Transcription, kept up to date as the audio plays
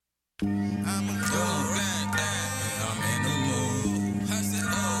I'm a cool black and I'm in the mood. I said,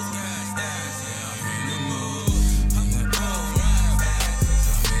 oh, gas, gas, yeah, I'm in the mood. I'm a cool black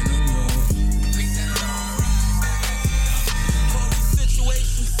I'm in the mood. Leave that alone, right? Police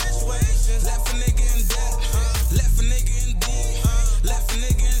situations, left a nigga in debt, left a nigga in deep, left a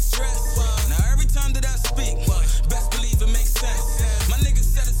nigga in stress. Now every time that I speak, best believe it makes sense. My nigga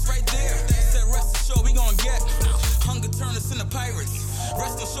said it's right there. Said rest assured we gon' get. Hunger turn us into pirates.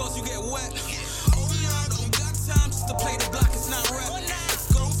 Rest assured you get wet. Oh no, don't got time just to play the block, it's not rap.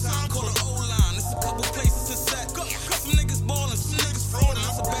 It's go time, call it O-line. It's a couple places to set. Some niggas ballin', some niggas fraudin'.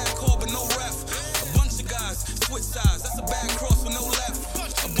 That's a bad call, but no ref. A bunch of guys switch sides. That's a bad cross with no left.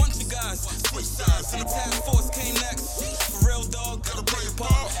 A bunch of guys switch sides. And the task force came next. For real, dog, gotta play your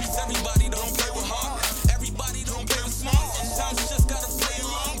part. Cause everybody don't play with heart. Everybody don't play with smart. Sometimes you just gotta play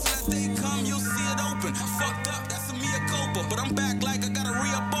along. Till that day come, you'll see it open. Fucked up, that's a mea culpa. But I'm back like I gotta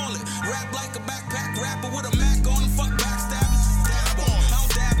re-up all it. Rap like a backpack rapper with a Mac on. Fuck backstabbing, just dab on. I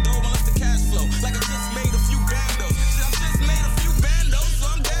don't dab though unless the cash flow. Like I just made a few bandos. Shit, I just made a few bandos, so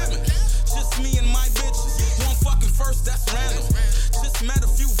I'm dabbing. Just me and my bitches. One fucking first, that's random. Just met a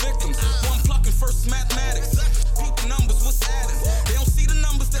few victims. One plucking first mathematics. Peep the numbers, what's added? They don't see the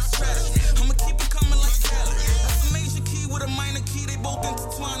numbers, that's tragic. I'ma keep it coming like Cali. That's a major key with a minor key. They both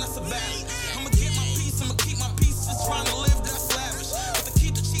intertwined, that's a battle. I'ma get my piece, I'ma keep my peace. Just trying to live, that's lavish. But to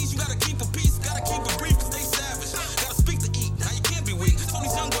keep the cheese, you gotta keep a piece. Gotta keep it brief, cause they savage. Gotta speak to eat, now you can't be weak. Told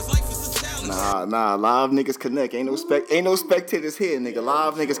these young boys, life is a challenge. Nah, live niggas connect. Ain't no spectators here, nigga.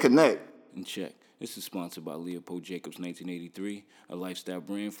 Live niggas connect. And check. This is sponsored by Leopold Jacobs 1983, a lifestyle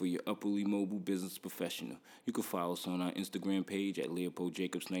brand for your upperly mobile business professional. You can follow us on our Instagram page at Leopold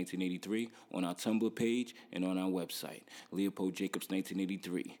Jacobs 1983, on our Tumblr page, and on our website, Leopold Jacobs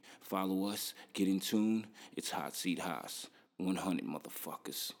 1983. Follow us, get in tune. It's Hot Seat Haas. 100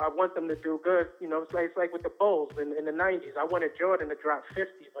 motherfuckers. I want them to do good. You know, it's like with the Bulls in the 90s. I wanted Jordan to drop 50,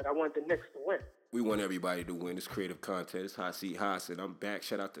 but I wanted the Knicks to win. We want everybody to win. It's creative content. It's Hot Seat Haas, and I'm back.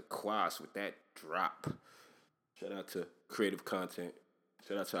 Shout out to Quas with that drop. Shout out to creative content.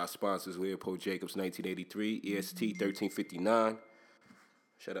 Shout out to our sponsors, Leopold Jacobs 1983, EST 1359.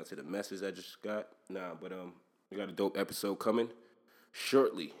 Shout out to the message I just got. We got a dope episode coming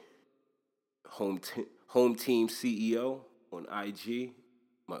shortly. Home team CEO on IG,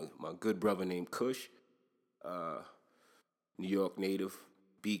 my good brother named Kush, New York native,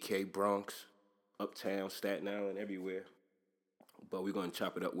 BK, Bronx, Uptown, Staten Island, everywhere. But we're going to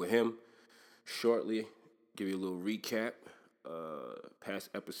chop it up with him shortly. Give you a little recap. Past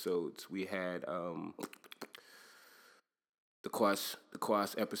episodes, we had the Quas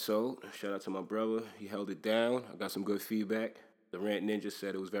episode. Shout out to my brother. He held it down. I got some good feedback. The Rant Ninja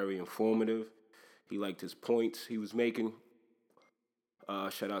said it was very informative. He liked his points he was making.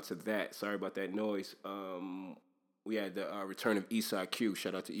 Shout out to that. Sorry about that noise. We had the return of Eastside Q.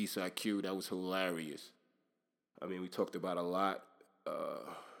 Shout out to Eastside Q. That was hilarious. I mean, we talked about a lot.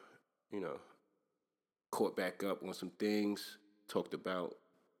 Caught back up on some things. Talked about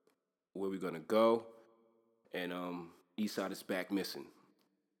where we're going to go. And Eastside is back missing.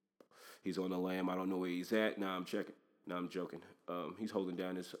 He's on the lam. I don't know where he's at. I'm joking. He's holding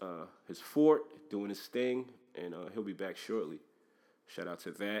down his fort, doing his thing, and he'll be back shortly. Shout out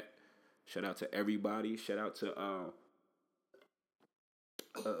to that. Shout out to everybody. Shout out to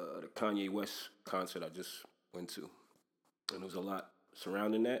the Kanye West concert I just went to. And there was a lot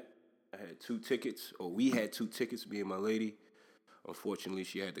surrounding that. I had 2 tickets, or we had 2 tickets, me and my lady. Unfortunately,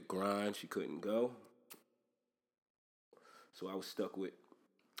 she had to grind. She couldn't go. So I was stuck with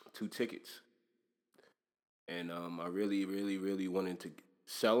 2 tickets. And I really, really, really wanted to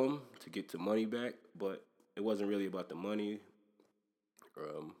sell them to get the money back, but it wasn't really about the money.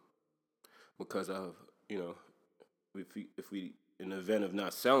 Because if we in the event of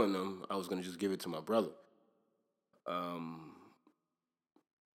not selling them, I was gonna just give it to my brother.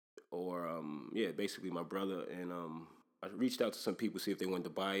 Basically my brother, and I reached out to some people, see if they wanted to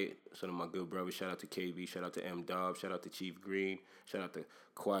buy it. Some of my good brothers. Shout out to KB. Shout out to M Dobb. Shout out to Chief Green. Shout out to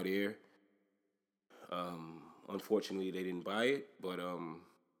Quad Air. Unfortunately, they didn't buy it, but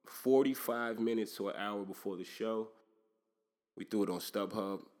 45 minutes to an hour before the show, we threw it on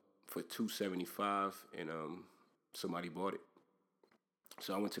StubHub for $275, and somebody bought it.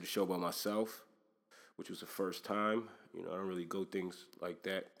 So I went to the show by myself, which was the first time. I don't really go things like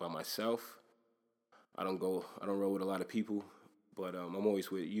that by myself. I don't roll with a lot of people, but I'm always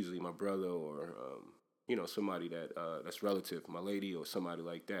with usually my brother or somebody that's relative, my lady or somebody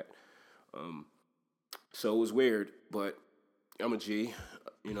like that. So it was weird, but I'm a G.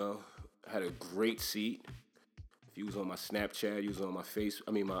 Had a great seat, If you was on my Snapchat, you was on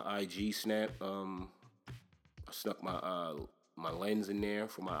my IG Snap. I snuck my lens in there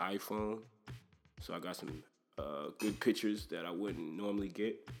for my iPhone, so I got some good pictures that I wouldn't normally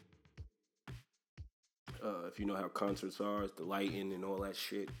get. If you know how concerts are, the lighting and all that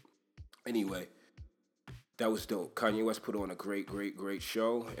shit. Anyway, that was dope. Kanye West put on a great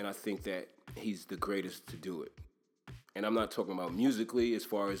show, and I think that he's the greatest to do it. And I'm not talking about musically, as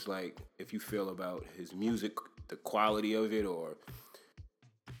far as like if you feel about his music, the quality of it, or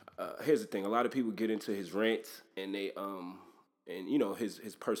here's the thing: a lot of people get into his rants, and they and you know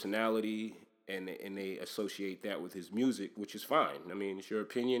his personality, and they associate that with his music, which is fine. I mean, it's your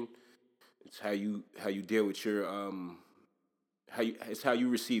opinion. It's how you deal with your it's how you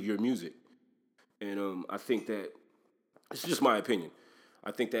receive your music, and I think that it's just my opinion.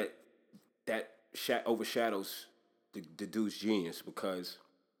 I think that overshadows the dude's genius, because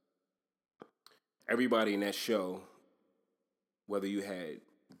everybody in that show, whether you had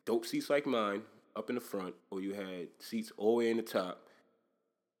dope seats like mine up in the front or you had seats all the way in the top,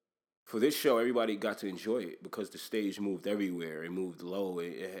 for this show, everybody got to enjoy it because the stage moved everywhere. It moved low.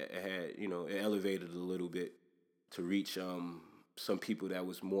 It had, you know, it elevated a little bit to reach some people that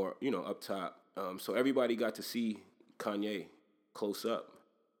was more, you know, up top. So everybody got to see Kanye close up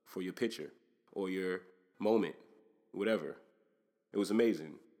for your picture or your moment, whatever. It was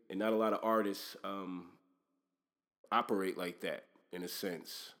amazing. And not a lot of artists operate like that, in a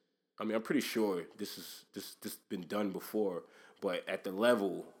sense. I mean, I'm pretty sure this been done before, but at the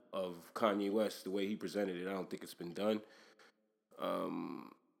level of Kanye West, the way he presented it, I don't think it's been done.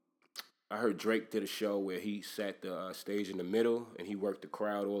 I heard Drake did a show where he sat the stage in the middle and he worked the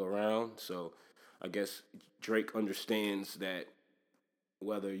crowd all around. So I guess Drake understands that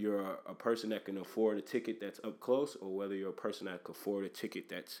whether you're a person that can afford a ticket that's up close or whether you're a person that can afford a ticket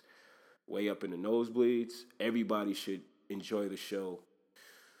that's way up in the nosebleeds, everybody should enjoy the show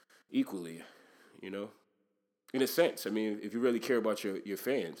equally, you know? In a sense, I mean, if you really care about your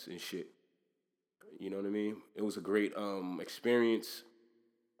fans and shit, you know what I mean? It was a great experience.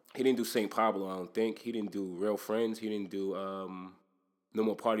 He didn't do St. Pablo, I don't think. He didn't do Real Friends. He didn't do No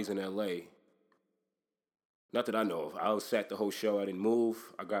More Parties in L.A. Not that I know of. I sat the whole show. I didn't move.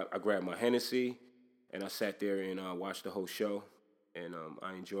 I grabbed my Hennessy, and I sat there and watched the whole show, and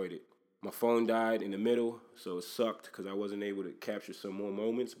I enjoyed it. My phone died in the middle, so it sucked because I wasn't able to capture some more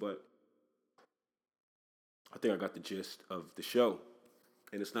moments, but I think I got the gist of the show.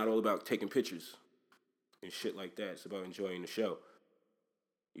 And it's not all about taking pictures and shit like that. It's about enjoying the show,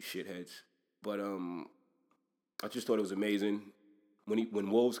 you shitheads. But I just thought it was amazing.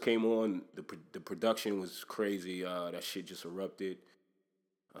 When Wolves came on, the production was crazy. That shit just erupted.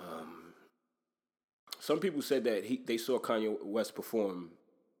 Some people said that they saw Kanye West perform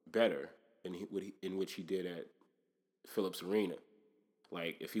better in which he did at Phillips Arena.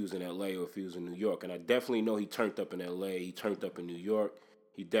 Like, if he was in L.A. or if he was in New York. And I definitely know he turned up in L.A., he turned up in New York.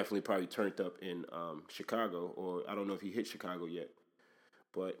 He definitely probably turned up in Chicago, or I don't know if he hit Chicago yet.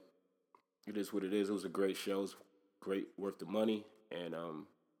 But it is what it is. It was a great show. It was great, worth the money. And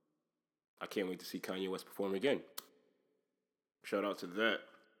I can't wait to see Kanye West perform again. Shout out to that.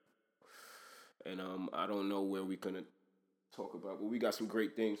 And I don't know where we're going to talk about, but we got some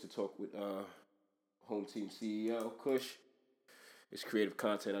great things to talk with Home Team CEO, Kush. It's creative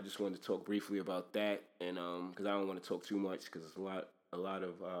content. I just wanted to talk briefly about that, and because I don't want to talk too much, because a lot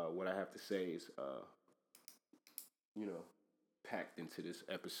of what I have to say is, packed into this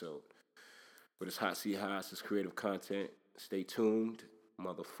episode. But it's Hot C Haas. It's creative content. Stay tuned,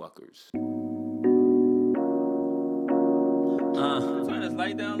 motherfuckers. Turn this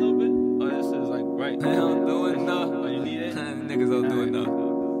light down a little bit. Oh, this is like bright. They don't do it enough. Oh, you need it? Niggas don't do it enough.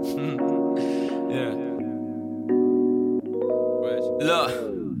 Yeah. Look,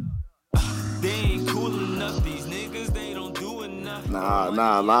 they ain't cool enough. These niggas, they don't do enough.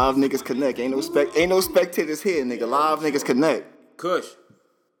 Nah, live niggas connect. Ain't no spectators here, nigga. Live niggas connect. Kush.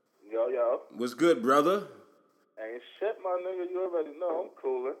 Yo. What's good, brother? Ain't shit, my nigga. You already know I'm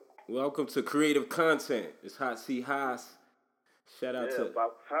coolin'. Welcome to Creative Content. It's Hot C Haas. Shout out to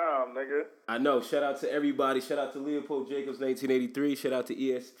about time, nigga. I know. Shout out to everybody. Shout out to Leopold Jacobs 1983. Shout out to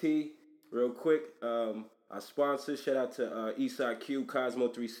EST. Real quick, our sponsors. Shout out to Eastside Q, Cosmo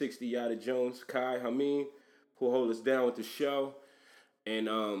 360, Yada Jones, Kai Hameen, who hold us down with the show. And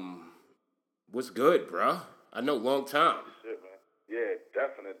what's good, bro? I know, long time. Shit, man. Yeah,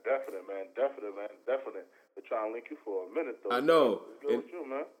 definite, man. Definite. Been trying to link you for a minute, though. I know. What's good with you,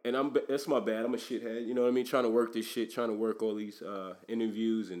 man? And that's my bad. I'm a shithead. You know what I mean? Trying to work this shit, trying to work all these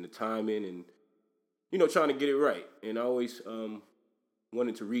interviews and the timing and, trying to get it right. And I always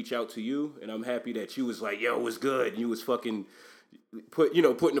wanted to reach out to you, and I'm happy that you was like, yo, what's good? And you was fucking putting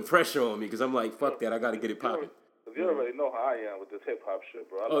the pressure on me because I'm like, fuck that, I got to get it popping. You already know how I am with this hip hop shit,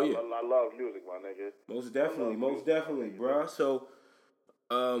 bro. I love music, my nigga. Most definitely, bro. So,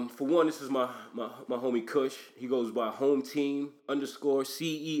 for one, this is my homie Kush. He goes by Home Team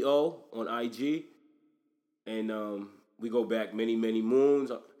 _CEO on IG, and we go back many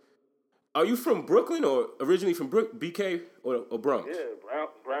moons. Are you from Brooklyn or originally from BK or Bronx? Yeah,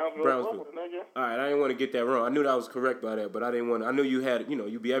 Brownsville, nigga. All right, I didn't want to get that wrong. I knew that I was correct by that, but I didn't want. I knew you had,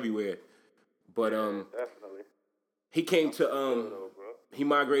 you'd be everywhere. But definitely. He came to he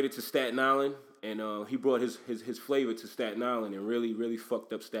migrated to Staten Island, and he brought his flavor to Staten Island and really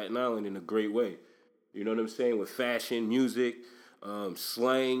fucked up Staten Island in a great way. You know what I'm saying? With fashion, music,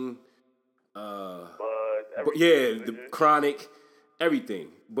 slang, the Chronic, everything.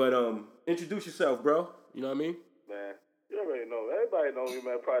 But introduce yourself, bro. You know what I mean? Man, you already know. Everybody know me,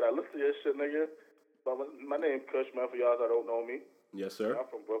 man. Probably I listen to your shit, nigga. But my name Kush, man. For y'all that don't know me. Yes, sir. I'm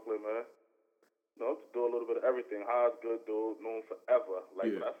from Brooklyn, man. Do a little bit of everything. How's good, dude. Known forever.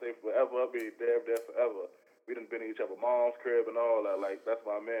 Like, when I say forever, I mean there forever. We done been in each other's mom's crib and all that. Like, that's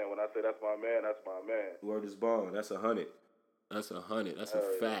my man. When I say that's my man, that's my man. Word is bond. That's 100. That's 100. That's a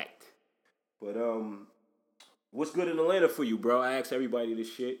fact. But, what's good in Atlanta for you, bro? I ask everybody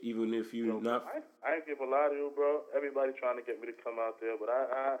this shit, even if you not. I ain't give a lie to you, bro. Everybody trying to get me to come out there, but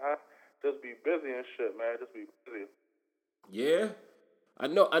I just be busy and shit, man. Just be busy. Yeah, I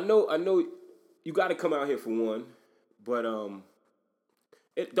know. You got to come out here for one, but don't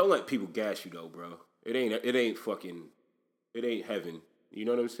let people gas you though, bro. It ain't heaven. You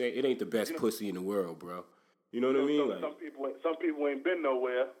know what I'm saying? It ain't the best pussy in the world, bro. You know what I mean? Like, some people ain't been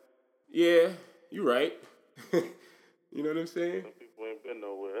nowhere. Yeah, you're right. You know what I'm saying? Some people ain't been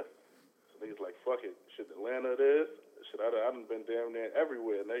nowhere. So niggas like, fuck it. Shit, Atlanta it is. Shit, I done been damn near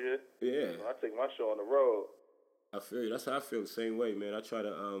everywhere, nigga. Yeah. So I take my show on the road. I feel you. That's how I feel the same way, man. I try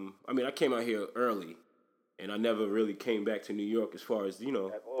to, I came out here early, and I never really came back to New York as far as,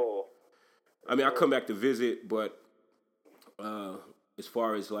 At all. I come back to visit, but as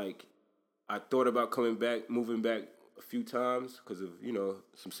far as, like, I thought about moving back a few times because of,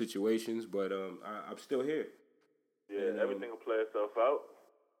 some situations, but I'm still here. Yeah, and, everything will play itself out.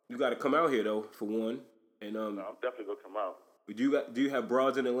 You got to come out here, though, for one. And no, I'm definitely going to come out. Do you have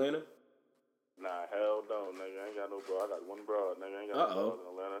broads in Atlanta? Nah, hell no, nigga. I ain't got no broad. I got one broad, nigga. I ain't got no broad in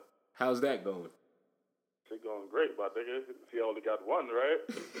Atlanta. How's that going? Shit going great, my nigga. See, I only got one, right?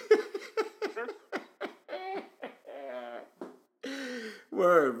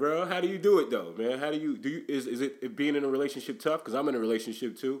 Word, bro. How do you do it, though, man? How do you is it being in a relationship tough? Because I'm in a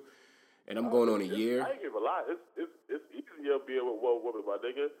relationship, too, and I'm going on a year. I ain't give a lie. It's easier being with one woman, my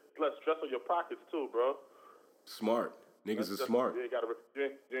nigga. You less stress on your pockets, too, bro. Smart. Niggas are smart. You ain't got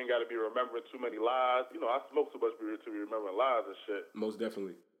to be remembering too many lies. I smoke too much to be remembering lies and shit. Most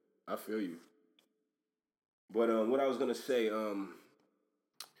definitely. I feel you. But what I was going to say, let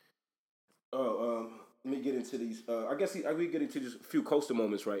me get into these. I guess I will get into just a few coaster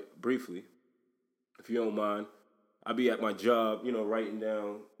moments, right, briefly, if you don't mind. I be at my job, writing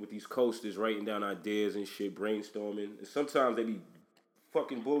down with these coasters, writing down ideas and shit, brainstorming. And sometimes they be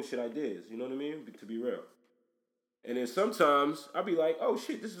fucking bullshit ideas, you know what I mean? To be real. And then sometimes I'll be like, oh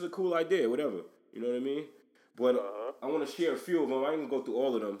shit, this is a cool idea, whatever. You know what I mean? But I want to share a few of them. I ain't gonna go through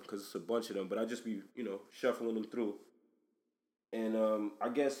all of them because it's a bunch of them, but I just be, shuffling them through. And I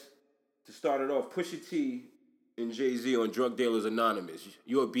guess to start it off, Pusha T and Jay-Z on Drug Dealers Anonymous.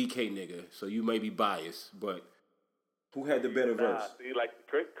 You're a BK nigga, so you may be biased, but who had the better verse? See, like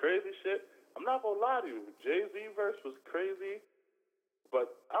crazy shit. I'm not gonna lie to you. Jay-Z verse was crazy,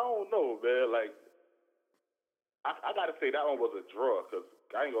 but I don't know, man. Like, I gotta say that one was a draw, because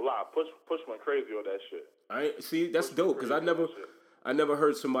I ain't gonna lie, Push went crazy on that shit. That's dope, because I never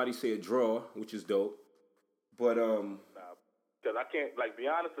heard somebody say a draw, which is dope. But because I can't, be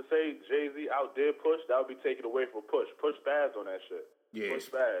honest, to say Jay-Z outdid Push, that would be taken away from Push. Push spazzed on that shit. Yeah, Push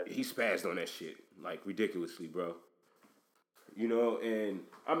spazzed. He spazzed on that shit, ridiculously, bro. And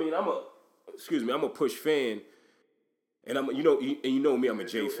I'm a Push fan. And you know me, I'm a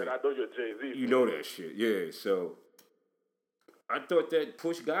Jay fan. And I know you're a Jay-Z fan. You know that shit, yeah. So I thought that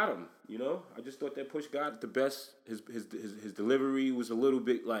Push got him. I just thought that Push got the best. His delivery was a little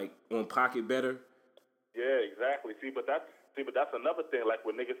bit on pocket better. Yeah, exactly. See, but that's another thing. Like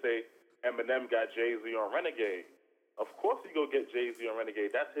when niggas say Eminem got Jay-Z on Renegade. Of course he go get Jay-Z on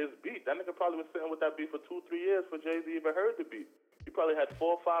Renegade. That's his beat. That nigga probably was sitting with that beat for 2-3 years before Jay-Z even heard the beat. He probably had 4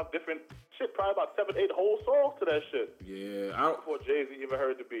 or 5 different shit, probably about 7, 8 whole songs to that shit. Yeah, before Jay-Z even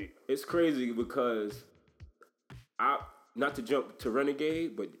heard the beat. It's crazy because not to jump to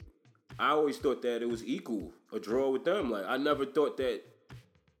Renegade, but I always thought that it was equal, a draw with them. Like, I never thought that.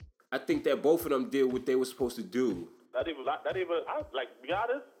 I think that both of them did what they were supposed to do. Not even, be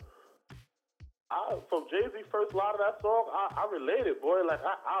honest, from Jay-Z's first line of that song, I related, boy. Like,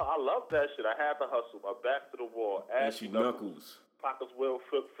 I love that shit. I had to hustle, my back to the wall, ashy knuckles. Pockets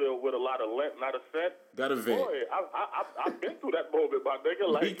filled with a lot of lint, not a cent. Got a vent. Boy, I've been through that moment, my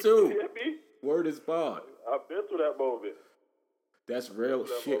nigga. Like, Me too. You hear me? Word is bond. I've been through that moment. That's real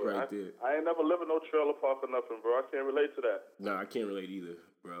shit right there. I ain't never lived in no trailer park or nothing, bro. I can't relate to that. No, I can't relate either,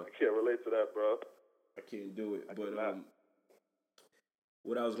 bro. I can't relate to that, bro. I can't do it. I But cannot.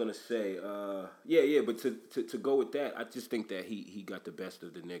 what I was gonna say, yeah. But to go with that, I just think that he got the best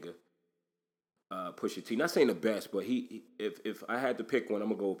of the nigga. Pusha T. Not saying the best, but if I had to pick one, I'm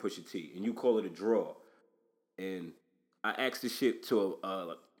gonna go with Pusha T. And you call it a draw. And I asked this shit to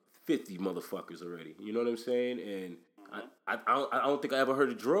 50 motherfuckers already. You know what I'm saying? And I don't think I ever heard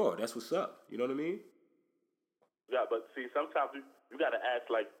a draw. That's what's up. You know what I mean? Yeah, but see, sometimes you gotta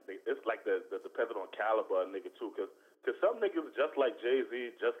act like it's like the depending on caliber of nigga too, cause some niggas just like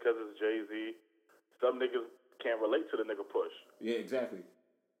Jay-Z, just cause it's Jay-Z, some niggas can't relate to the nigga Push. Yeah, exactly.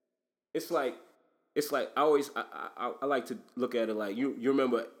 It's like I like to look at it like you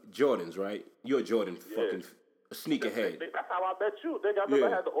remember Jordans, right? You're a Jordan fucking sneakerhead. That's how I met you. Nigga, I remember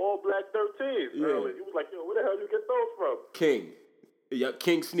I had the all black 13s early. You was like, yo, where the hell you get those from? King. Yeah,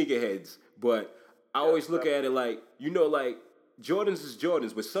 King sneakerheads. But I always look at it like, like Jordans is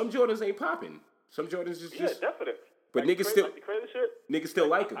Jordans, but some Jordans ain't popping. Some Jordans just definitely. But like niggas still the crazy shit. Niggas still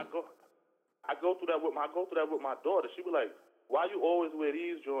like them. I go through that with my daughter. She be like, why you always wear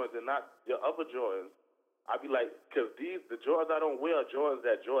these Jordans and not your other Jordans? I be like, because the Jordans I don't wear are Jordans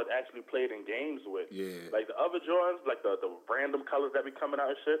that Jordan actually played in games with. Yeah. Like the other Jordans, like the random colors that be coming out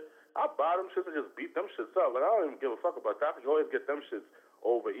and shit, I buy them shits and just beat them shits up. Like, I don't even give a fuck about that. I can always get them shits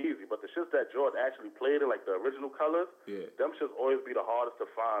over easy. But the shits that Jordan actually played in, like the original colors, them shits always be the hardest to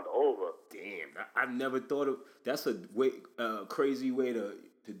find over. Damn, I never thought of. That's a crazy way to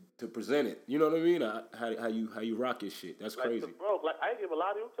present it. You know what I mean? How you rock your shit. That's crazy. Bro, like I give a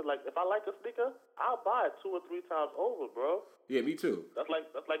lot of you to like if I like a sneaker, I'll buy it 2 or 3 times over, bro. Yeah, me too. That's like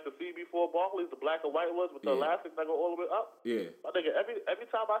the CB4 Barclays, the black and white ones with the elastics that go all the way up. Yeah. I think every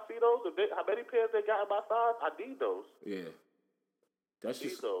time I see those, how many pairs they got in my size, I need those. Yeah. That's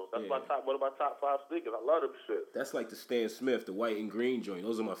just those. That's one of my top 5 sneakers. I love them shit. That's like the Stan Smith, the white and green joint.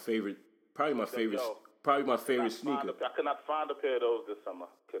 Those are my favorite. Probably my favorite sneaker. I could not find a pair of those this summer.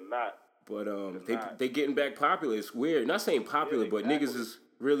 Could not. But they getting back popular. It's weird. Not saying popular, but niggas is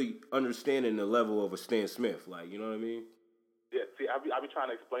really understanding the level of a Stan Smith. Like, you know what I mean? Yeah. See, I be trying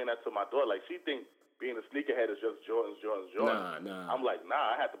to explain that to my daughter. Like, she think being a sneakerhead is just Jordans. Nah. I'm like,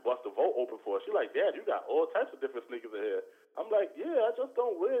 nah. I had to bust the vote open for it. She like, Dad, you got all types of different sneakers in here. I'm like, yeah, I just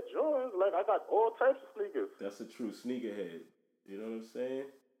don't wear Jordans. Like, I got all types of sneakers. That's a true sneakerhead. You know what I'm saying?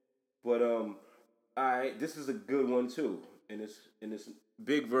 But all right, this is a good one too, and it's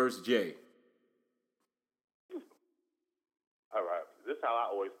Big versus Jay. All right, this is how I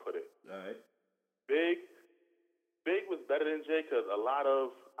always put it. All right. Big was better than Jay because a lot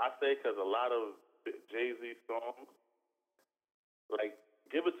of Jay-Z songs, like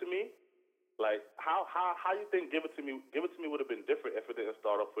Give It to Me, like how you think Give It to Me would have been different if it didn't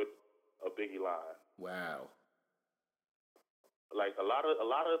start off with a Biggie line? Wow. Like a lot of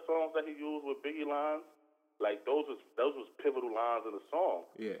the songs that he used with Biggie lines, like those was pivotal lines in the song.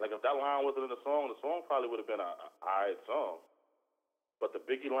 Yeah. Like if that line wasn't in the song probably would have been a alright song. But the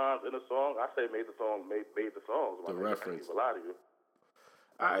Biggie lines in the song, I say made the songs. The reference. A lot of you.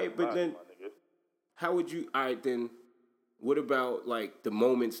 All right, but then how would you? All right, then what about like the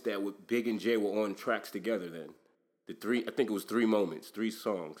moments that with Big and Jay were on tracks together? Then I think it was 3 moments, 3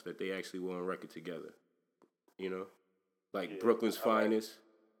 songs that they actually were on record together. You know. Like Brooklyn's Finest.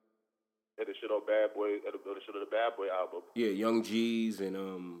 And the shit on Bad Boy, the shit on the Bad Boy album. Yeah, Young G's and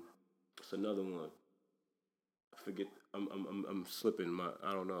it's another one. I forget. I'm slipping.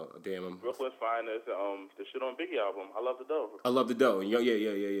 I don't know. Damn. Brooklyn's Finest. The shit on Biggie album. I Love the Dough. I Love the Dough.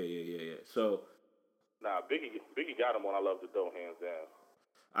 Yeah. So. Nah, Biggie got him on I Love the Dough, hands down.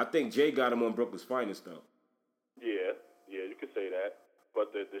 I think Jay got him on Brooklyn's Finest though. Yeah, you could say that.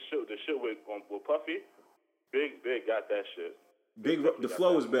 But the shit with Puffy. Big got that shit. The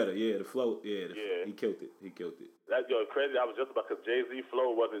flow was better. Yeah, the flow. Yeah, he killed it. That crazy. I was just about because Jay-Z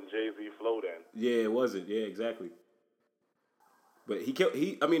flow wasn't Jay-Z flow then. Yeah, it wasn't. Yeah, exactly. But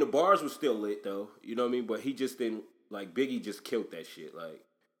I mean, the bars were still lit though. You know what I mean? But he just didn't like Biggie. Just killed that shit. Like.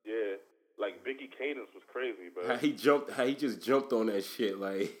 Yeah, like Biggie cadence was crazy, but how he just jumped on that shit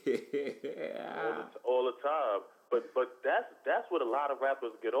like all the time. But that's what a lot of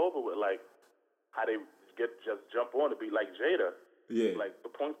rappers get over with, like how they just jump on the beat, like Jada. Yeah. Like the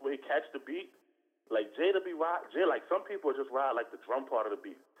points where he catch the beat, like Jada like some people just ride like the drum part of the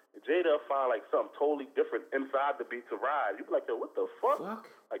beat. Jada find like something totally different inside the beat to ride. You be like, yo, what the fuck?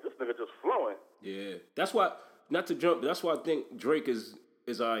 Like this nigga just flowing. Yeah, that's why. Not to jump. That's why I think Drake is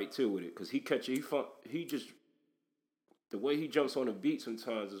alright too with it, because he just the way he jumps on the beat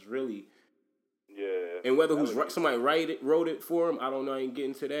sometimes is really. Yeah. And whether somebody wrote it for him, I don't know. I ain't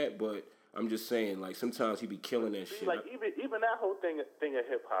getting to that, but I'm just saying, like sometimes he be killing that shit. Like even that whole thing of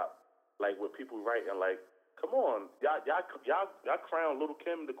hip hop, like with people writing, like, come on, y'all crown Lil'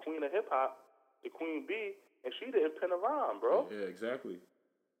 Kim the queen of hip hop, the queen bee, and she didn't pen a rhyme, bro. Yeah, exactly.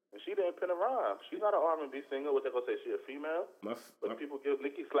 And she didn't pen a rhyme. She's not an R&B singer. What they gonna say? She a female? But people give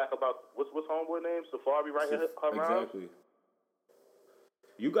Nicki slack about what's homeboy name? Safari writing her rhymes. Exactly.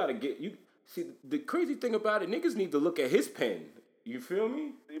 You gotta see the crazy thing about it. Niggas need to look at his pen. You feel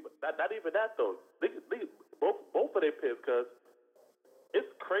me? See, but not even that though. Both of their pens, because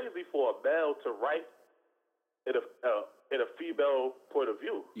it's crazy for a male to write in a female point of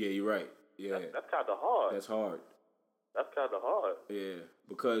view. Yeah, you're right. Yeah, that's kind of hard. That's hard. That's kind of hard. Yeah,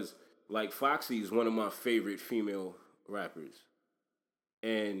 because like Foxy is one of my favorite female rappers,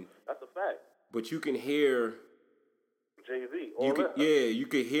 and that's a fact. But you can hear Jay-Z. You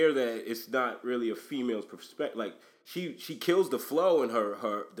could hear that it's not really a female's perspective. Like she kills the flow and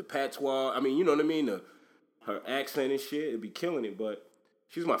the patois. I mean, you know what I mean? Her accent and shit, it'd be killing it. But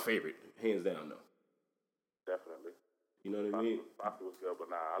she's my favorite, hands down, though. Definitely. You know what I mean? Foxy was good, but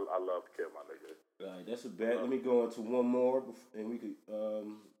nah, I love Kim, my nigga. All right, that's a bet. Let me go on to one more, and we could.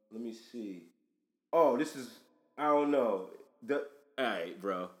 Let me see. Oh, this is. I don't know. All right,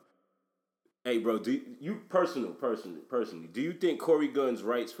 bro. Hey, bro. Do you personally? Do you think Corey Guns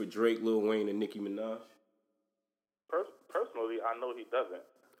writes for Drake, Lil Wayne, and Nicki Minaj? Personally, I know he doesn't.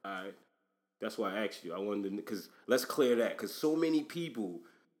 All right. That's why I asked you. I wanted to, because let's clear that. Because so many people,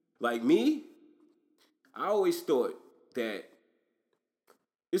 like me, I always thought that.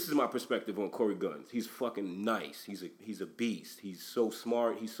 This is my perspective on Corey Guns. He's fucking nice. He's a beast. He's so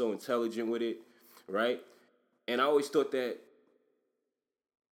smart. He's so intelligent with it, right? And I always thought that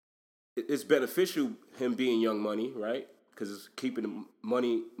it's beneficial him being Young Money, right? Because it's keeping him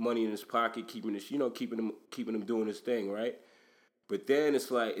money in his pocket, keeping him doing his thing, right? But then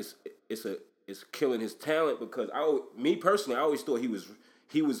it's like it's killing his talent, because me personally, I always thought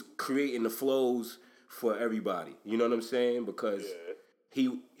he was creating the flows for everybody. You know what I'm saying? Because he's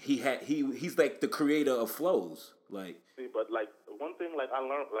like the creator of flows. Like, see, but like one thing, like I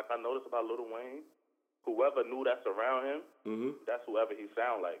noticed about Lil Wayne, whoever knew that's around him, that's whoever he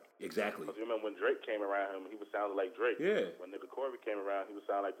sound like. Exactly. Because you remember when Drake came around him, he was sounding like Drake. Yeah. When nigga Corey came around, he was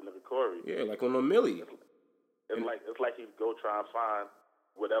sounding like the nigga Corey. Yeah, like on a Millie. It's like he'd go try and find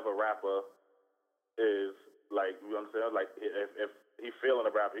whatever rapper is like, you understand? Like if he feeling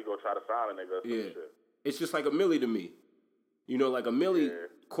a rapper, he go try to sign a nigga or some shit. It's just like a Millie to me. You know, like a Millie,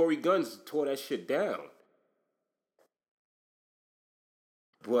 Corey Guns tore that shit down.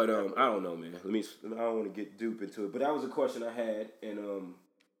 But I don't know, man. I don't want to get deep into it. But that was a question I had, and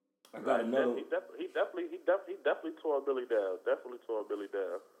I got another. He definitely tore Billy down. Definitely tore Billy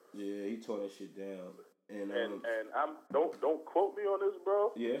down. Yeah, he tore that shit down. And I'm don't quote me on this,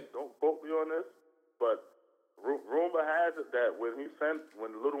 bro. Yeah. Don't quote me on this. But rumor has it that when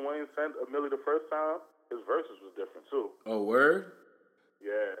Lil Wayne sent a Millie the first time, his verses was different too. Oh, word?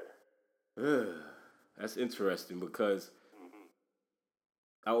 Yeah. That's interesting, because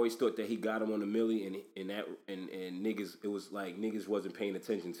I always thought that he got him on the Millie, and niggas, it was like niggas wasn't paying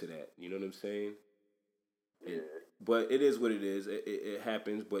attention to that. You know what I'm saying? Yeah. But it is what it is. It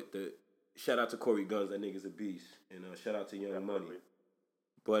happens. But shout out to Corey Guns, that nigga's a beast, and shout out to Young Money.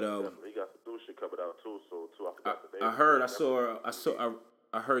 But definitely. He got some new shit coming out too. So I forgot the name.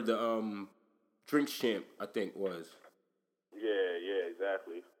 I heard the Drinks Champ, I think was. Yeah,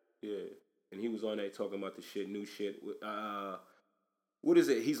 exactly. Yeah, and he was on there talking about the new shit. What is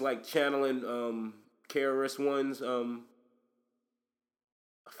it? He's like channeling KRS-One's. I'll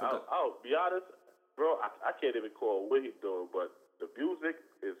be honest, bro. I can't even call what he's doing, but the music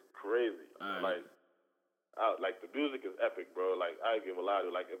is crazy. Right. Like the music is epic, bro. Like I ain't give a lie.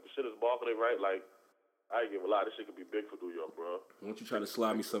 Like if the shit is marketed right, like I ain't give a lie. This shit could be big for New York, bro. Why don't you try to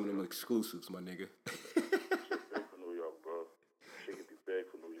slide me some of them exclusives, my nigga? Shit big for New York, bro. Shit could be big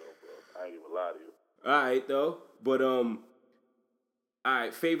for New York, bro. I ain't give a lie to you. All right, though. But all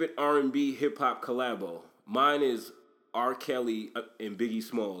right, favorite R&B hip hop collabo. Mine is R. Kelly and Biggie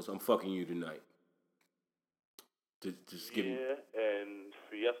Smalls. I'm fucking you tonight. Just give me. Yeah, and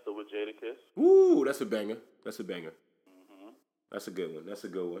Fiesta with Jadakiss. Ooh, that's a banger. That's a banger. That's a good one. That's a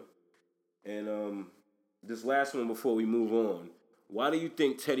good one. And this last one before we move on. Why do you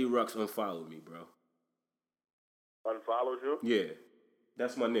think Teddy Ruxx unfollowed me, bro? Unfollowed you? Yeah,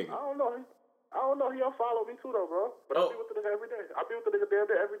 that's my nigga. I don't know. He unfollowed me too, though, bro. But I be with the nigga every day. I be with the nigga damn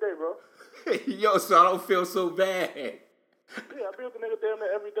near every day, bro. Yo, so I don't feel so bad. Yeah, I be with the nigga damn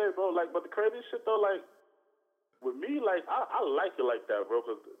near every day, bro. Like, but the crazy shit though, like, with me, like, I like it like that, bro.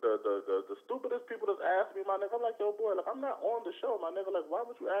 Cause the stupidest people just ask me, my nigga, I'm like, yo, boy, like, I'm not on the show, my nigga. Like, why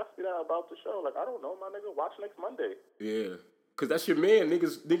would you ask me that about the show? Like, I don't know, my nigga. Watch next Monday. Yeah, cause that's your man.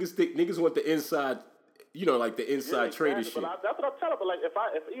 Niggas want the inside. You know, like the inside trader shit. But that's what I'm telling. But like,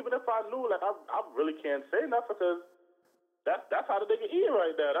 even if I knew, like, I really can't say nothing because that's how the nigga eat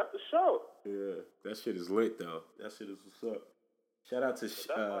right there. That's the show. Yeah, that shit is lit though. That shit is what's up. Shout out to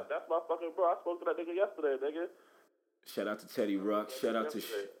that's my fucking bro. I spoke to that nigga yesterday, nigga. Shout out to Teddy Ruxx. Shout out to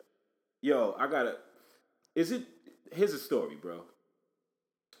yo. Here's a story, bro.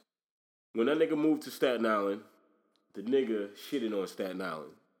 When that nigga moved to Staten Island, the nigga shitted on Staten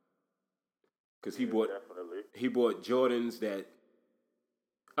Island. Cause he bought Jordans that,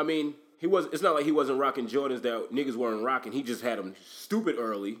 I mean, it's not like he wasn't rocking Jordans that niggas weren't rocking. He just had them stupid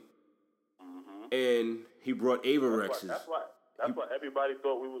early, and he brought Avirexes. That's why everybody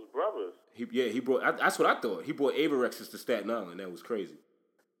thought we was brothers. He brought. That's what I thought. He brought Avirexes to Staten Island. That was crazy.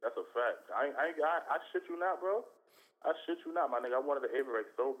 That's a fact. I shit you not, bro. I shit you not, my nigga. I wanted the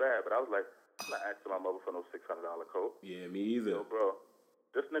Avirex so bad, but I was like, I'm not asking my mother for no $600 coat. Yeah, me either. Yo, bro.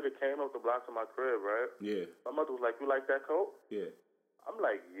 This nigga came up the block to my crib, right? Yeah. My mother was like, you like that coat? Yeah. I'm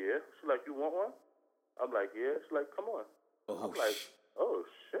like, yeah. She like, you want one? I'm like, yeah. She like, come on. I'm like, oh,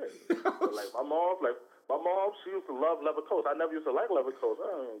 shit. Like, my mom, she used to love leather coats. I never used to like leather coats.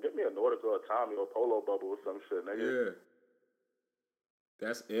 Get me a Nordic or a Tommy or a Polo Bubble or some shit, nigga. Yeah.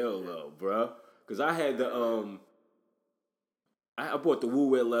 That's ill, though, bro. Because I had the, I bought the Wu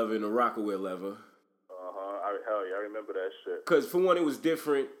Wear leather and the Rockaware leather. Hell yeah, I remember that shit. Cause for one, it was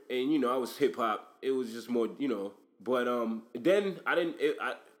different, and you know, I was hip hop. It was just more, you know. But then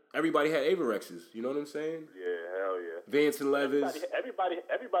everybody had Avirexes. You know what I'm saying? Yeah, hell yeah. Vance and leathers. Everybody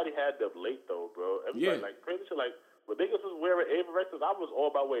had them late though, bro. Everybody like crazy shit. Like when niggas was wearing Avirexes, I was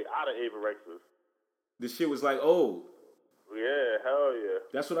all my way out of Avirexes. The shit was like old. Yeah, hell yeah.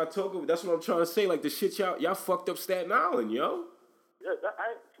 That's what I told him. That's what I'm trying to say. Like the shit y'all fucked up Staten Island, yo. Yeah,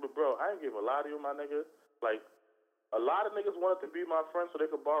 bro, I ain't gonna lie to you, my nigga. Like, a lot of niggas wanted to be my friends so they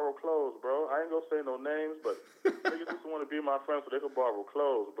could borrow clothes, bro. I ain't gonna say no names, but niggas just want to be my friends so they could borrow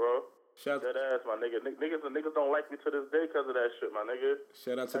clothes, bro. That ass, my nigga. Niggas don't like me to this day because of that shit, my nigga.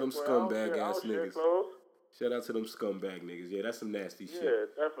 Shout out to them scumbag ass niggas. Shout out to them scumbag niggas. Yeah, that's some nasty shit. Yeah,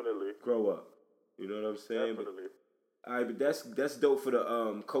 definitely. Grow up. You know what I'm saying? Definitely. All right, but that's dope for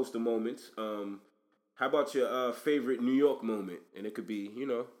the coastal moments. How about your favorite New York moment? And it could be, you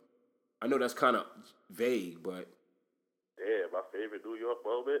know, I know that's kind of vague, but yeah, my favorite New York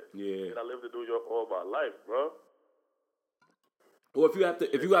moment. Yeah, and I lived in New York all my life, bro. Well, if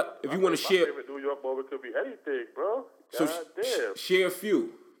you want to share, my favorite New York moment could be anything, bro. So damn. Share a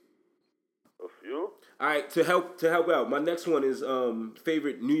few. A few. All right, to help out. My next one is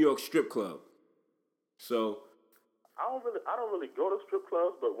favorite New York strip club. So I don't really go to strip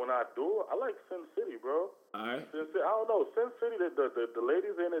clubs, but when I do, I like Sin City, bro. All right. Sin City, I don't know. Sin City, the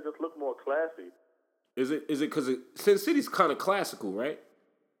ladies in it just look more classy. Is it because Sin City's kind of classical, right?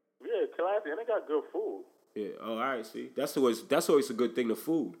 Yeah, classy, and they got good food. Yeah. Oh, all right. See, that's always a good thing. The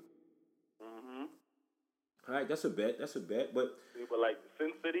food. All right, that's a bet. But like The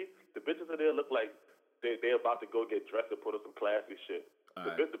City, the bitches in there look like they're about to go get dressed and put on some classy shit.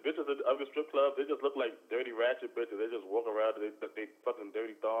 The bitches of the strip club, they just look like dirty ratchet bitches. They just walk around and they fucking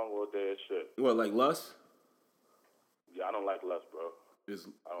dirty thong all day and shit. What, like Lust? Yeah, I don't like Lust, bro.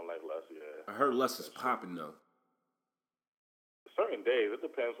 I don't like Lust, yeah. I heard Lust is popping though. Certain days, it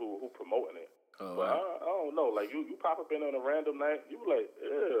depends who promoting it. Oh, but I don't know. Like you pop up in on a random night, you be like,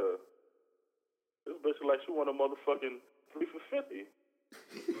 yeah. This bitch is like she want a motherfucking 3 for $50.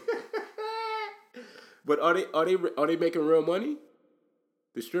 But are they making real money?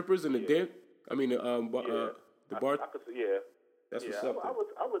 The strippers and the dance. I mean the bar. I could see, yeah. That's what's up. I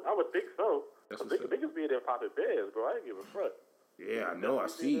would think so. Niggas be in there popping bears, bro. I ain't give a front. Yeah, I know. I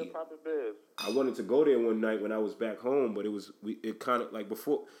see. Popping bears. I wanted to go there one night when I was back home, but it kind of like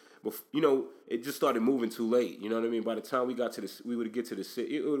before, you know, it just started moving too late. You know what I mean? By the time we would get to the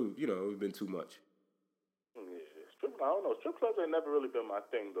city, it would, you know, it would have been too much. Yeah, I don't know. Strip clubs ain't never really been my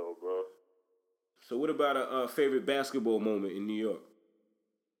thing, though, bro. So what about a favorite basketball moment in New York?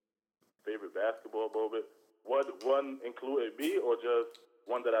 Favorite basketball moment? One included me or just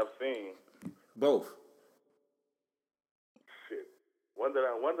one that I've seen. Both. Shit. One that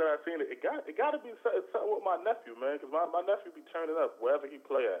I've seen. It got to be something with my nephew, man, because my nephew be turning up wherever he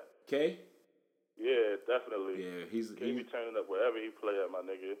play at. Okay. Yeah, definitely. Yeah, He be turning up wherever he play at, my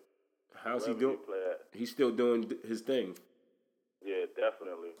nigga. How's he Wherever doing? He play at. He's still doing his thing. Yeah,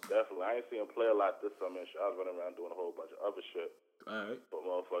 definitely. I ain't seen him play a lot this summer and shit. I was running around doing a whole bunch of other shit. All right. But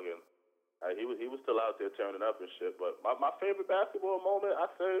motherfucking, he was still out there turning up and shit. But my favorite basketball moment, I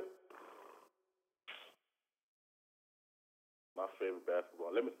say, my favorite basketball.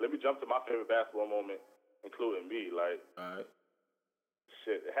 Let me jump to my favorite basketball moment, including me. Like, All right.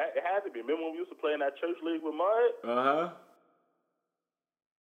 shit, it had to be. Remember when we used to play in that church league with Mud? Uh-huh.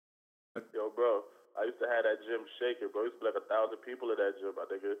 Yo, bro, I used to have that gym shaking, bro. Used to be like 1,000 people in that gym, my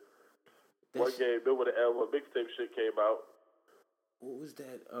nigga. One game, remember when the L1 mixtape shit came out? What was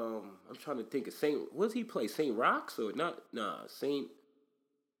that? I'm trying to think of what does he play? St. Rocks or not? Nah, St.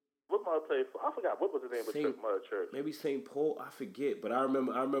 What Mud played for? I forgot. What was the name of Mud Church? Maybe St. Paul. I forget, but I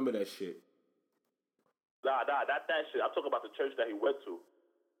remember that shit. Nah, not that shit. I'm talking about the church that he went to.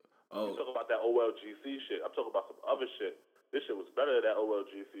 Oh. I'm talking about that OLGC shit. I'm talking about some other shit. This shit was better than that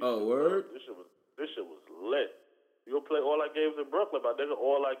OLGC Oh, shit. word? Bro. This shit was lit. You gonna play all our games in Brooklyn, my nigga.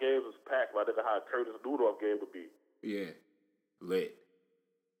 All our games was packed, my nigga. How a Curtis Newdorf game would be. Yeah. Lit.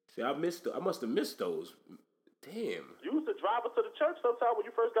 See, I must have missed those. Damn. You used to drive us to the church sometime when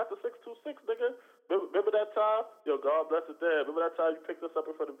you first got the 626, nigga. Remember that time? Yo, God bless it there. Remember that time you picked us up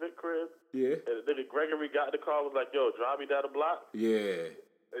in front of Vic crib? Yeah. And the nigga Gregory got in the car and was like, yo, drive me down the block? Yeah.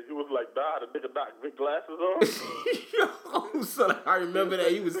 And you was like, nah, the nigga knocked Vic glasses off. Yo, son, I remember that.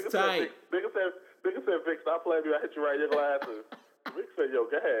 He was tight. Nigga said, Vic, stop playing me. I hit you right in your glasses. Vic said, yo,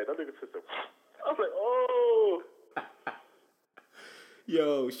 go ahead. That nigga said, I was like, oh.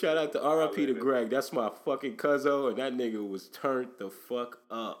 Yo, shout out to R.I.P. to Greg. That's my fucking cousin, and that nigga was turned the fuck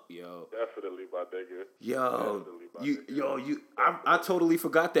up, yo. Definitely, my nigga. Yo, I totally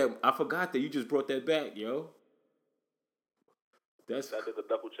forgot that. I forgot that you just brought that back, yo. That nigga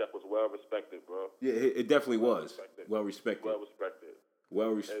knuckle check was well respected, bro. Yeah, it definitely was. Well respected.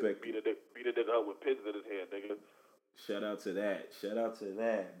 Well respected. Beat a nigga up with pins in his hand, nigga. Shout out to that.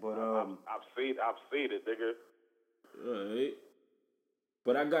 But I've seen it, nigga. Alright.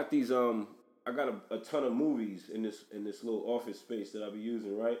 But I got these I got a ton of movies in this little office space that I'll be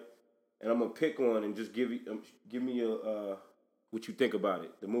using, right? And I'm gonna pick one and just give me a what you think about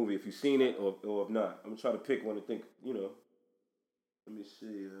it, the movie, if you've seen it or if not. I'm gonna try to pick one and think, you know. Let me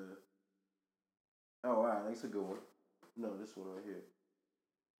see. Oh wow, that's a good one. No, this one right here.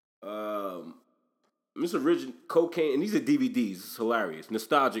 This original Cocaine, and these are DVDs. It's hilarious,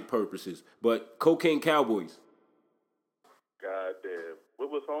 nostalgic purposes. But Cocaine Cowboys. God damn. What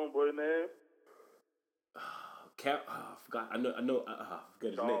was homeboy name? I forgot. I know. I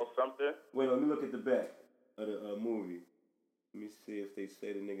forgot his name. Charles something. Wait, let me look at the back of the movie. Let me see if they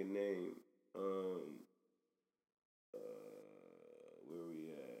say the nigga name. Where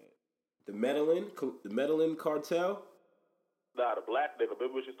we at? The Medellin Cartel. Nah, the black nigga.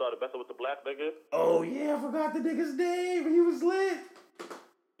 Remember when she started messing with the black nigga? Oh yeah, I forgot the nigga's name. He was lit.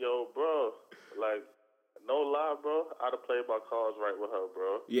 Yo, bro, like. No lie, bro. I'd have played my cards right with her,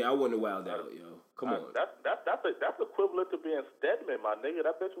 bro. Yeah, I wouldn't have wilded out, yo. Come on. That's equivalent to being Stedman, my nigga.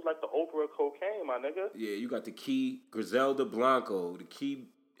 That bitch was like the Oprah of cocaine, my nigga. Yeah, you got the key Griselda Blanco, the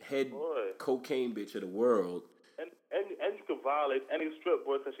key head cocaine bitch of the world. And you can violate any strip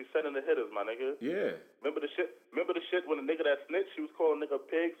boy since she's sending the hitters, my nigga. Yeah. Remember the shit when the nigga that snitched, she was calling nigga a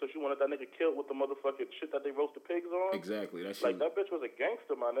pig, so she wanted that nigga killed with the motherfucking shit that they roast the pigs on? Exactly. That shit. Like, that bitch was a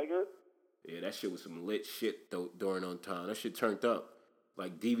gangster, my nigga. Yeah, that shit was some lit shit though during on time. That shit turned up.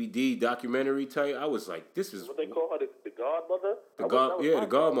 Like DVD, documentary type. I was like, this is what they call her, the godmother? The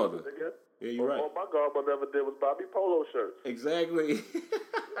godmother. Yeah, you're right. All my godmother ever did was buy me polo shirts. Exactly.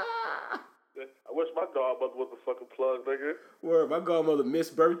 I wish my godmother was a fucking plug, nigga. Word, my godmother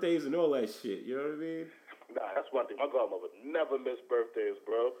missed birthdays and all that shit. You know what I mean? Nah, that's one thing. My godmother never missed birthdays,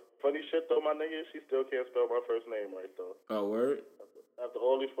 bro. Funny shit though, my nigga. She still can't spell my first name right though. Oh, word? After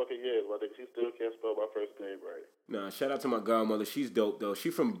all these fucking years, my nigga, she still can't spell my first name right. Nah, shout out to my godmother. She's dope, though. She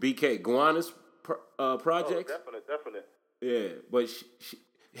from BK Guana's projects. Oh, definite. Yeah, but she,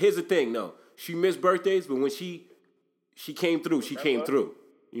 here's the thing, though. She missed birthdays, but when she came through, she came through.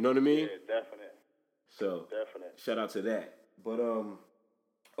 You know what I mean? Yeah, definite. So, definite. Shout out to that. But,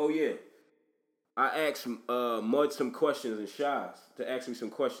 oh, yeah. I asked Mud some questions and Shaz to ask me some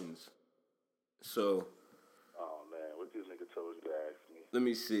questions. So... Let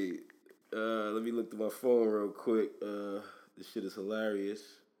me see. Let me look through my phone real quick. This shit is hilarious.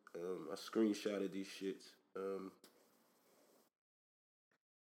 I screenshotted these shits.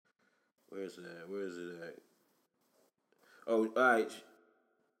 Where's it at? Where is it at? Oh, all right.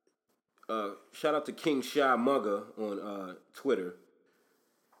 Shout out to King Shy Mugga on Twitter.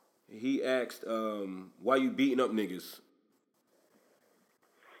 He asked, why you beating up niggas?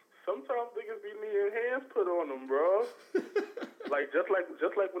 Sometimes niggas be needing hands put on them, bro. just like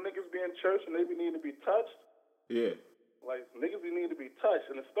when niggas be in church and they be needing to be touched. Yeah. Like niggas be needing to be touched,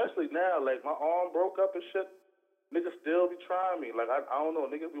 and especially now, like my arm broke up and shit. Niggas still be trying me. Like I don't know,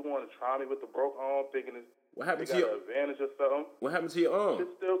 niggas be wanting to try me with the broke arm, thinking What happened they to got your an advantage or something. What happened to your arm?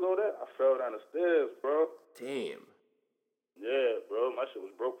 Shit still go there. I fell down the stairs, bro. Damn. Yeah, bro. My shit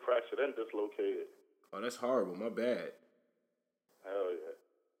was broke, fractured, and dislocated. Oh, that's horrible. My bad. Hell yeah.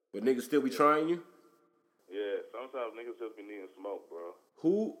 But niggas still be trying you? Yeah, sometimes niggas just be needing smoke, bro.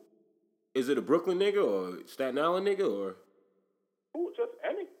 Who? Is it a Brooklyn nigga or Staten Island nigga or? Who? Just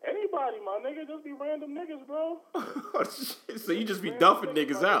anybody, my nigga. Just be random niggas, bro. Oh, shit. So you just be dumping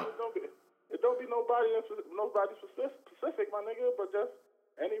niggas out? It don't be nobody specific, my nigga, but just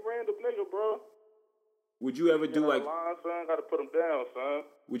any random nigga, bro. Would you ever do like? Line, son, gotta put them down, son.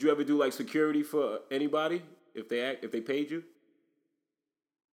 Would you ever do like security for anybody if they paid you?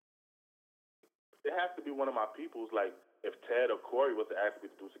 It has to be one of my peoples. Like if Ted or Corey was to ask me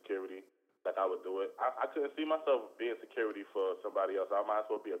to do security, like I would do it. I couldn't see myself being security for somebody else. I might as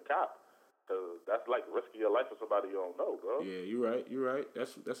well be a cop. Cause that's like risking your life for somebody you don't know, bro. Yeah, you're right.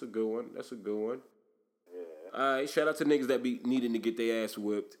 That's a good one. Yeah. All right, shout out to niggas that be needing to get their ass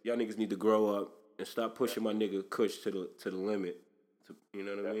whipped. Y'all niggas need to grow up and stop pushing my nigga Kush to the limit. You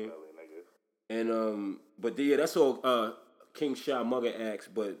know what I mean? Definitely, nigga. And but yeah, that's all. King Shy Mugga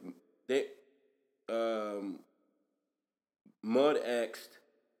asked, but they Mud asked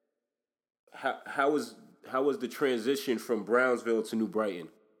how was the transition from Brownsville to New Brighton?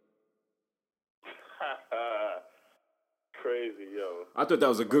 Crazy, yo. I thought that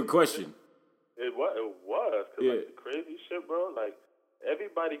was a good question. It was. Cause Yeah. like the crazy shit, bro. Like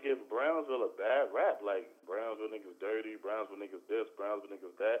everybody gives Brownsville a bad rap. Like Brownsville niggas dirty, Brownsville niggas this, Brownsville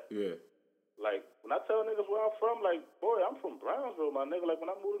niggas that. Yeah. Like when I tell niggas where I'm from, like boy, I'm from Brownsville, my nigga. Like when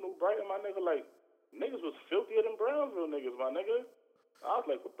I moved to New Brighton, my nigga, like niggas was filthier than Brownsville niggas, my nigga. I was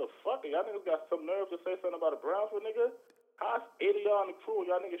like, what the fuck? Y'all niggas got some nerve to say something about a Brownsville nigga? How's 80 y'all in the crew?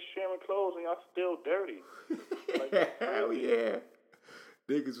 Y'all niggas sharing clothes and y'all still dirty. Like, Hell yeah.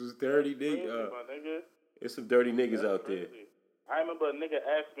 Niggas was dirty, crazy, nigga. my nigga. There's some dirty niggas That's out there. crazy. I remember a nigga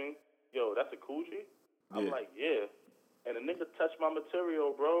asked me, yo, that's a coochie? I'm Yeah. like, yeah. And the nigga touched my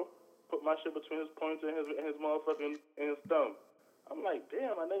material, bro. Put my shit between his pointer and his motherfucking and his thumb. I'm like,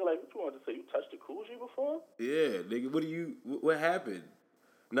 damn, my nigga, like, what you wanted to say? You touched a coochie before? Yeah, nigga. What happened?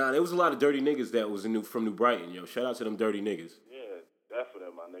 Nah, there was a lot of dirty niggas that was from New Brighton, yo. Shout out to them dirty niggas. Yeah,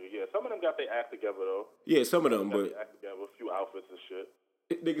 definitely, my nigga. Yeah, some of them got their act together, though. Yeah, some of them, Got but their act together, a few outfits and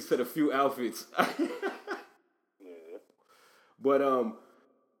shit. niggas said a few outfits. Yeah. But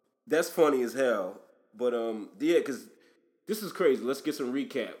that's funny as hell. But yeah, because this is crazy. Let's get some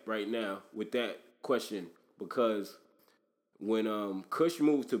recap right now with that question, because when Kush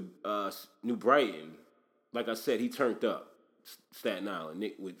moved to New Brighton, like I said, he turned up Staten Island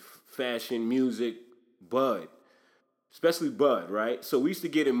Nick, with fashion, music, Bud, especially Bud, right? So we used to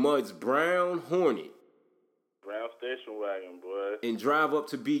get in Mud's brown Hornet Brown station wagon, boy. and drive up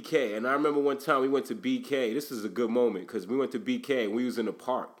to BK. And I remember one time we went to BK. This is a good moment because we went to BK and we was in a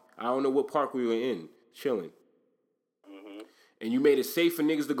park. I don't know what park we were in, chilling. Mm-hmm. And you made it safe for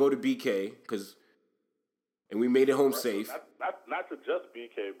niggas to go to BK, and we made it home safe. Not to just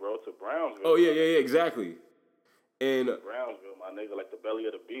BK, bro, to Brownsville. Oh, yeah, exactly. And Brownsville, my nigga, like the belly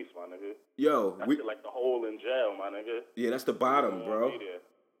of the beast, my nigga. yo, That's like the hole in jail, my nigga. yeah, that's the bottom, bro.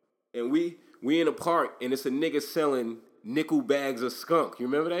 And we in a park, and it's a nigga selling nickel bags of skunk. You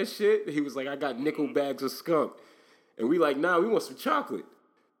remember that shit? He was like, I got nickel bags of skunk. And we like, nah, we want some chocolate.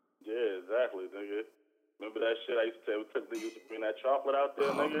 Yeah, exactly, nigga. Remember that shit I used to tell? We used to bring that chocolate out there,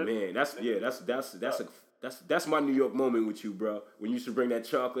 Oh nigga. man, that's my New York moment with you, bro. When you used to bring that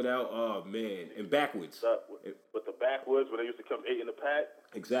chocolate out, oh man, and backwards. With the backwoods, when they used to come 8 in the pack.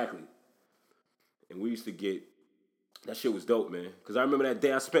 Exactly. And we used to get, that shit was dope, man. Because I remember that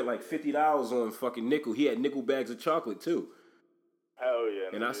day I spent like $50 on fucking nickel. He had nickel bags of chocolate too. Hell yeah,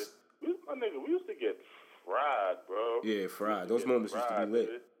 And nigga. We used to get fried, bro. Yeah, fried. Those moments used to be lit.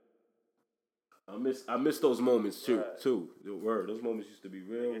 Nigga. I miss those moments too. The word. Those moments used to be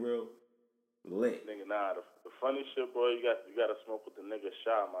real lit. Nigga, nah, the funny shit, bro, you gotta smoke with the nigga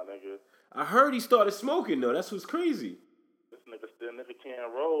Shy, my nigga. I heard he started smoking though. That's what's crazy. This nigga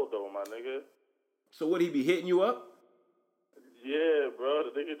can't roll though, my nigga. So what, he be hitting you up? Yeah, bro,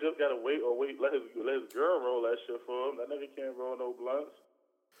 the nigga just gotta let his girl roll that shit for him. That nigga can't roll no blunts.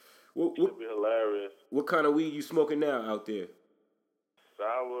 Should be hilarious. What kind of weed you smoking now out there?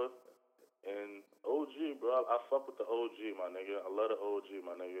 Sour and OG, bro. I fuck with the OG, my nigga. I love the OG,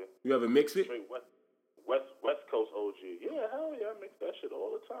 my nigga. You ever mix it? Straight West Coast OG. Yeah, hell yeah, I mix that shit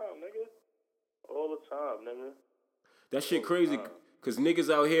all the time, nigga. All the time, nigga. That shit crazy, cause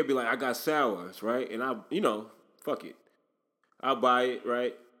niggas out here be like, I got sours, right? And fuck it. I'll buy it,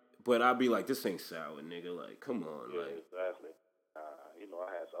 right? But I'll be like, this ain't sour, nigga. Like, come on, Yeah, like. exactly.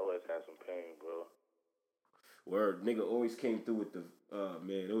 I always had some pain, bro. Word, nigga always came through with the,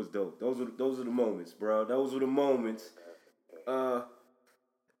 man, it was dope. Those are the moments, bro. Those were the moments.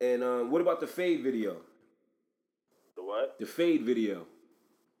 And what about the Fade video? The what? The Fade video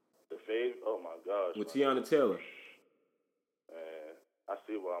The Fade? Oh my gosh. with man. Tiana Taylor. Man, I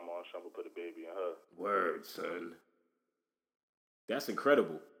see why I'm on Shumble put a baby in her. Word, son. That's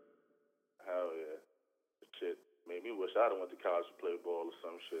incredible. Hell yeah. Shit made me wish I'd have went to college to play ball or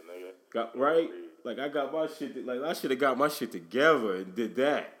some shit, nigga. Got right? Like I got my shit. I should have got my shit together and did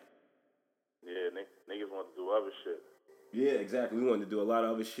that. Yeah, niggas want to do other shit. Yeah, exactly. We wanted to do a lot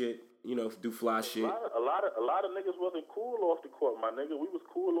of other shit. You know, do fly shit. A lot of niggas wasn't cool off the court, my nigga. We was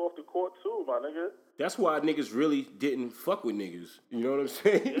cool off the court too, my nigga. That's why niggas really didn't fuck with niggas. You know what I'm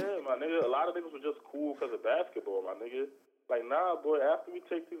saying? Yeah, my nigga. A lot of niggas were just cool because of basketball, my nigga. Like, nah, boy, after we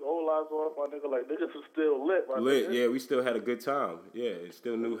take these old lives off, my nigga, like, niggas was still lit, my Lit, nigga. yeah, we still had a good time. Yeah, and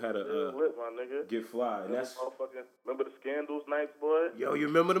still knew how to Still lit, my nigga. get fly. And that's Remember the Scandals nights, boy? yo, you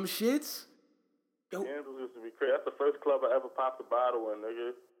remember them shits? Yo, Scandals used to be crazy. That's the first club I ever popped a bottle in,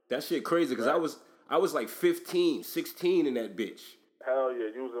 nigga. that shit crazy because I was like 15, 16 in that bitch. Hell yeah,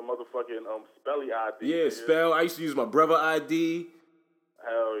 using motherfucking Spelly ID. Yeah, nigga. spell. I used to use my brother ID.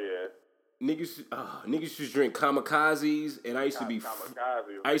 Hell yeah. Niggas used to drink kamikazes, and I used to be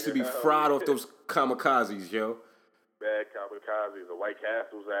Kamikazes, fried yeah. off those kamikazes, yo. Bad kamikazes, the White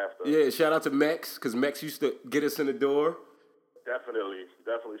Castles after. Yeah, shout out to Mex, because Mex used to get us in the door. Definitely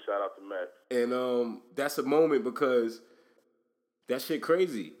shout out to Max. And that's a moment because that shit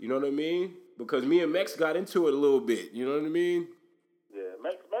crazy. You know what I mean? Because me and Mex got into it a little bit. You know what I mean? Yeah,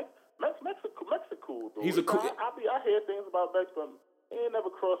 Max a cool dude. He's a cool. I hear things about Max, but he ain't never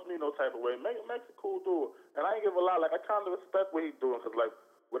crossed me no type of way. Max a cool dude, and I ain't give a lot. Like I kind of respect what he's doing, cause like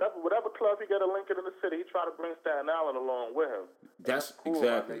whatever club he get a link in the city, he try to bring Staten Island along with him. That's cool,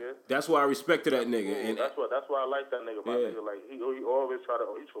 exactly. my nigga. That's why I respected that nigga. Cool. And That's why I like that nigga. My Yeah. nigga, like he always try to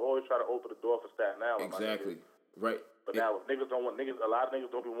open the door for Staten Island. exactly My nigga. right. But now if niggas don't want a lot of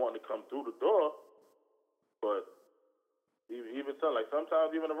niggas don't be wanting to come through the door, but. Even so, like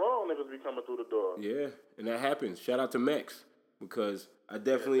sometimes even the wrong niggas be coming through the door. Yeah, and that happens. Shout out to Mex because I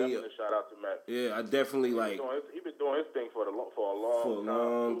definitely, shout out to Max. yeah, I definitely like He been doing his thing for a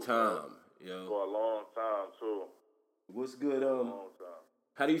long time. Yo. For a long time too. What's good? A long time.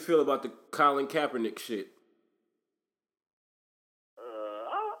 How do you feel about the Colin Kaepernick shit?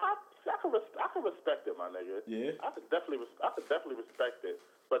 I can respect it, my nigga. Yeah. I could definitely respect it.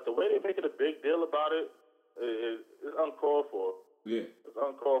 But the way they making a big deal about it is uncalled for. Yeah. It's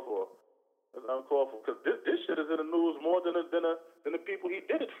uncalled for. Because this shit is in the news more than the people he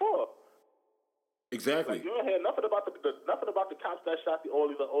did it for. Exactly. Like, you ain't hear nothing about the cops that shot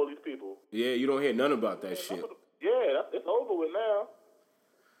all these people. Yeah, you don't hear none about that shit. It's over with now.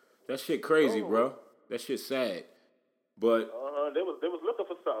 That shit crazy, bro. That shit sad. But They was looking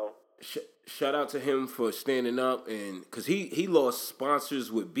for something. shout out to him for standing up and because he lost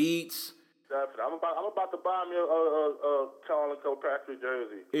sponsors with Beats. Definitely. I'm about to buy me a Colin Kilpatrick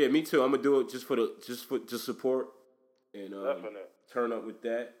jersey. Yeah, me too. I'm gonna do it just for support and Definitely. turn up with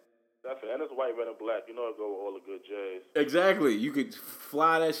that. Definitely. And it's white, red, and black. You know it go with all the good J's. Exactly. You could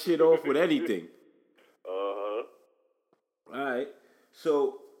fly that shit off with anything. Uh-huh. All right.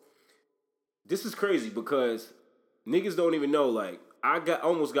 So this is crazy because niggas don't even know. Like I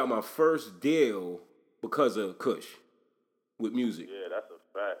almost got my first deal because of Kush with music. Yeah, that's a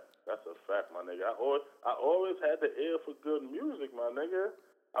fact. That's a fact, my nigga. I always had the ear for good music, my nigga.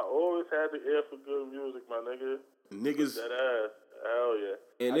 I always had the ear for good music, my nigga. Niggas. That ass. Hell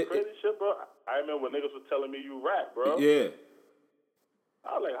yeah. And crazy shit, bro. I remember when niggas was telling me you rap, bro. Yeah.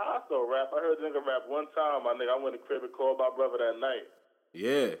 I was like, how I still rap? I heard a nigga rap one time, my nigga. I went to crib and called my brother that night.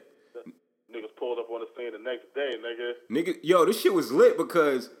 Yeah. Niggas pulled up on the scene the next day, nigga. Nigga, yo, this shit was lit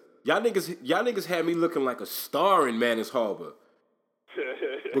because y'all niggas had me looking like a star in Manus Harbor.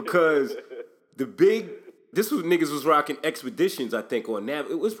 Because this was niggas was rocking Expeditions, I think, or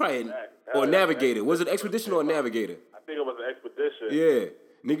it was probably Navigator. Was it Expedition or Navigator? I think it was an Expedition. Yeah.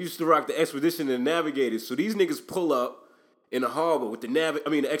 Niggas used to rock the Expedition and the Navigator. So these niggas pull up in the harbor with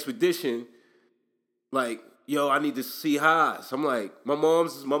the Expedition. Like, yo, I need to see Haas. I'm like, my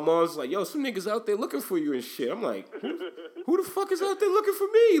mom's like, yo, some niggas out there looking for you and shit. I'm like, who the fuck is out there looking for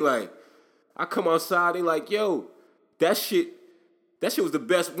me? Like, I come outside, they like, yo, that shit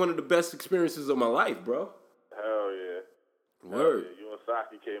was one of the best experiences of my life, bro. Hell yeah. Word. Yeah, you and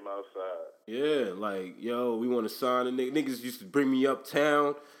Saki came outside. Yeah, like, yo, we want to sign a nigga. Niggas used to bring me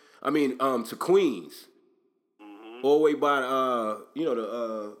uptown. To Queens. Mm-hmm. All the way by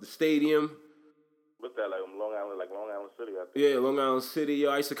the stadium. What's that, like Long Island City, I think. Yeah, Long Island City.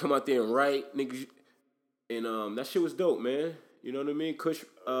 Yo, I used to come out there and write, niggas, and that shit was dope, man. You know what I mean?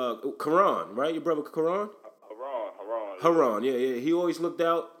 Karan, right? Your brother Karan? Haran, yeah. He always looked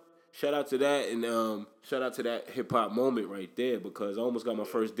out. Shout out to that, and shout out to that hip hop moment right there, because I almost got my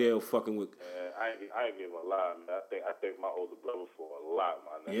first deal fucking with. Man, I ain't giving a lie, man. I thank my older brother for a lot,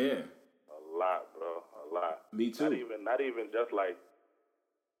 my nigga. Yeah. A lot, bro. A lot. Me too. Not even just like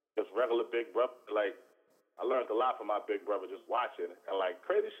just regular big brother. Like, I learned a lot from my big brother just watching. And like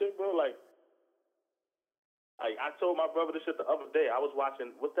crazy shit, bro. Like I told my brother this shit the other day. I was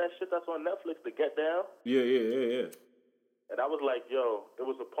watching, what's that shit that's on Netflix, The Get Down? Yeah. And I was like, yo, there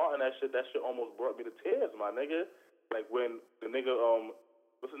was a part in that shit almost brought me to tears, my nigga. Like when the nigga,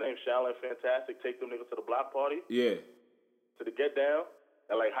 what's his name, Shaolin Fantastic, take them niggas to the block party. Yeah. To the Get Down.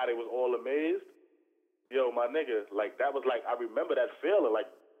 And like how they was all amazed. Yo, my nigga, like that was like, I remember that feeling. Like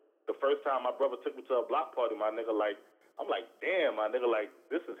the first time my brother took me to a block party, my nigga, like, I'm like, damn, my nigga, like,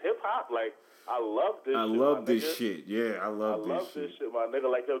 this is hip hop. Like, I love this shit. I love this shit. Yeah, I love this shit, my nigga.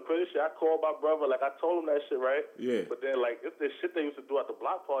 Like, yo, crazy shit. I called my brother. Like, I told him that shit, right? Yeah. But then, like, it's this shit they used to do at the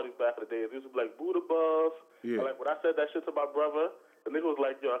block parties back in the days. They used to be like, Buddha Buff. Yeah. And, like, when I said that shit to my brother, the nigga was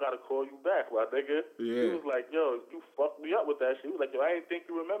like, yo, I gotta call you back, my nigga. Yeah. He was like, yo, you fucked me up with that shit. He was like, yo, I didn't think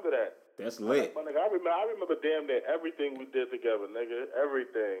you remember that. That's lit. My nigga, I remember damn near everything we did together, nigga.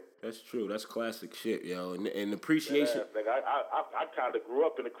 Everything. That's true. That's classic shit, yo. And appreciation. Yeah, nigga, I kind of grew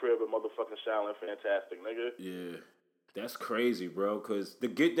up in the crib with motherfucking Shaolin Fantastic, nigga. Yeah. That's crazy, bro. Cause the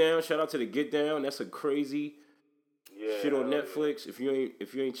Get Down, shout out to the Get Down. That's a crazy shit on Netflix. Yeah.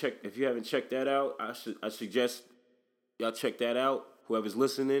 If you haven't checked that out, I suggest y'all check that out. Whoever's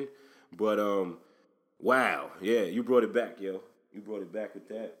listening. But wow, yeah, you brought it back, yo. You brought it back with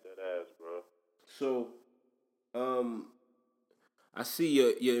that. That ass, bro. So, I see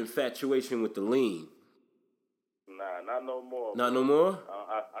your infatuation with the lean. Nah, not no more. Not no more?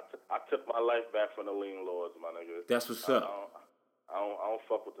 I took my life back from the lean lords, my nigga. That's what's up. I don't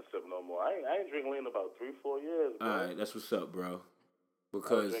fuck with the sip no more. I ain't drinking lean about 3-4 years, bro. All right, that's what's up, bro. I was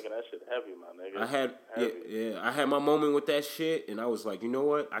Because drinking that shit heavy, my nigga. I had my moment with that shit, and I was like, you know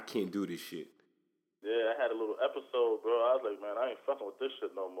what? I can't do this shit. Yeah, I had a little episode, bro. I was like, man, I ain't fucking with this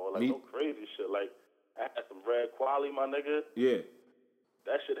shit no more. Like, no crazy shit. Like, I had some red quality, my nigga. Yeah.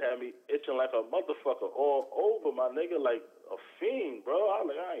 That shit had me itching like a motherfucker all over, my nigga. Like a fiend, bro. I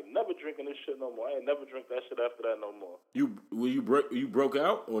was like, I ain't never drinking this shit no more. I ain't never drink that shit after that no more. You broke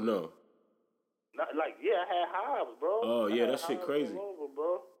out or no? Not like, yeah, I had hives, bro. Oh, yeah, that shit crazy. All over,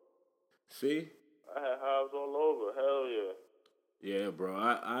 bro. See? I had hives all over. Hell yeah. Yeah, bro.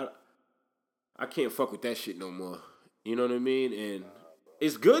 I can't fuck with that shit no more. You know what I mean? And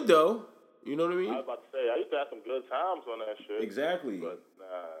it's good though. You know what I mean? I was about to say, I used to have some good times on that shit. Exactly. But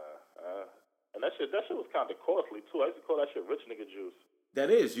and that shit was kind of costly too. I used to call that shit rich nigga juice.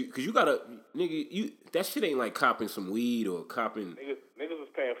 That is, cause you gotta, nigga, that shit ain't like copping some weed or copping. Niggas was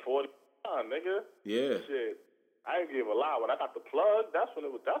paying $40, nigga. Yeah. Shit. I ain't give a lie. When I got the plug, that's when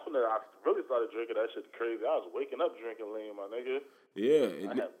I really started drinking that shit crazy. I was waking up drinking lean, my nigga. Yeah.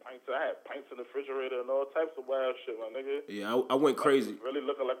 I had pints in the refrigerator and all types of wild shit, my nigga. Yeah, I went crazy. Really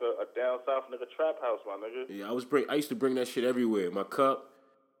looking like a down south nigga trap house, my nigga. Yeah, I used to bring that shit everywhere. My cup.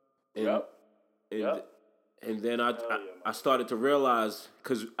 And, and then I started to realize,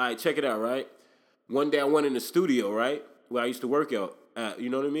 cause check it out, right? One day I went in the studio, right, where I used to work out at, you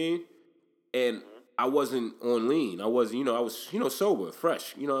know what I mean? And I wasn't on lean. I wasn't, I was, sober,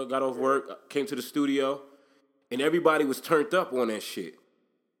 fresh. I got off work, came to the studio, and everybody was turned up on that shit.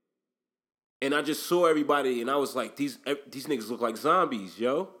 And I just saw everybody, and I was like, these niggas look like zombies,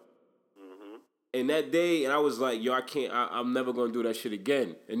 yo. Mm-hmm. And that day, and I was like, yo, I'm never gonna do that shit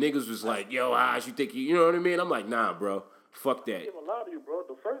again. And niggas was like, yo, you think you know what I mean? I'm like, nah, bro, fuck that. I'm gonna lie to you, bro.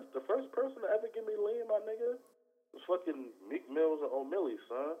 The first person to ever give me lean, my nigga, was fucking Meek Mills and O'Malley,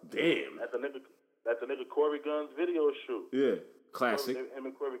 son. Damn. At the nigga Corey Gunn's video shoot. Yeah, classic. Him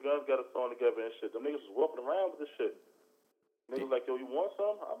and Corey Gunn's got a song together and shit. Them niggas was walking around with this shit. Niggas like, yo, you want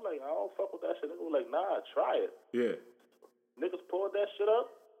some? I'm like, I don't fuck with that shit. Niggas was like, nah, try it. Yeah. Niggas poured that shit up.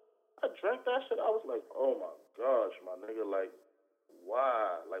 I drank that shit. I was like, oh my gosh, my nigga, like,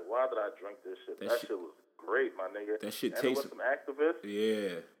 why? Like, why did I drink this shit? That shit was great, my nigga. That shit and tastes. with some activists.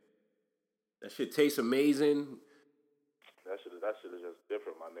 Yeah. That shit tastes amazing. That shit is just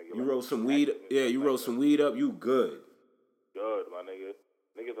different, my nigga. You Like, roll some weed. Yeah, you roll some weed up. You good. Good, my nigga.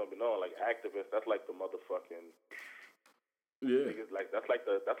 Niggas don't be knowing like activists. That's like the motherfucking. Yeah. Niggas, like that's like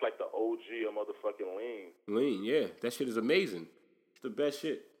the OG of motherfucking lean. Lean, yeah. That shit is amazing. It's the best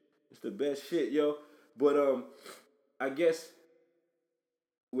shit. It's the best shit, yo. But I guess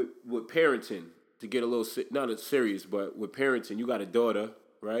with parenting, to get a little not serious, but with parenting, you got a daughter,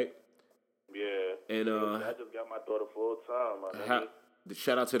 right? Yeah. And I just got my daughter full time, my nigga.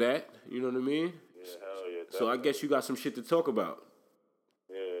 Shout out to that. You know what I mean? Yeah, hell yeah. So I guess you got some shit to talk about.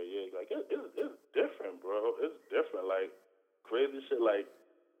 Yeah. Like it's different, bro. It's different. Like crazy shit. Like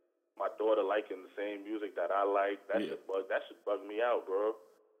my daughter liking the same music that I like. That shit bug me out, bro.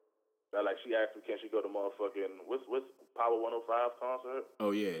 Now, like she asked me, can she go to motherfucking what's Power 105 concert?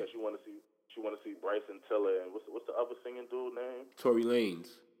 Oh yeah. Because she want to see Bryson Tiller and what's the other singing dude name? Tory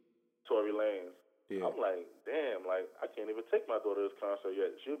Lanez. Yeah. I'm like, damn, like I can't even take my daughter to this concert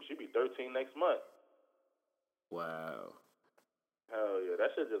yet. She'll be 13 next month. Wow. Hell yeah,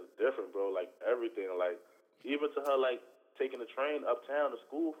 that shit just different, bro. Like everything, like even to her, like taking the train uptown to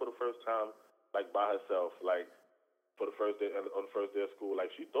school for the first time, like by herself, like for the first day on the first day of school.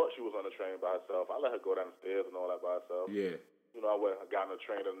 Like she thought she was on the train by herself. I let her go down the stairs and all that by herself. Yeah. You know, I got on the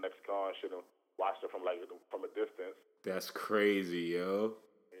train to the next car and shit and watched her from a distance. That's crazy, yo.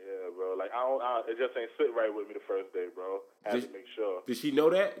 Yeah, bro. Like it just ain't sit right with me the first day, bro. Had to make sure. Did she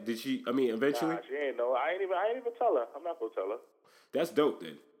know that? Did she? I mean, eventually. Nah, she ain't know. I ain't even tell her. I'm not gonna tell her. That's dope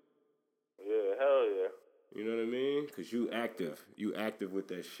then. Yeah, hell yeah. You know what I mean? Cause you active with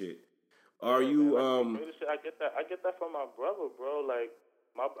that shit. Are you I get that from my brother, bro. Like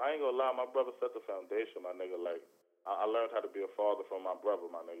I ain't gonna lie, my brother set the foundation, my nigga. Like I learned how to be a father from my brother,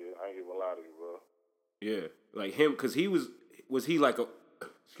 my nigga. I ain't even lie to you, bro. Yeah, like him, cause he was he like a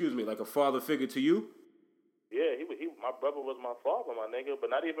father figure to you? Yeah, he my brother was my father, my nigga. But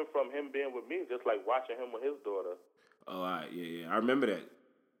not even from him being with me, just like watching him with his daughter. Oh, all right, yeah. I remember that.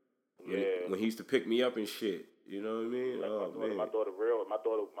 When he used to pick me up and shit. You know what I mean? Like my brother real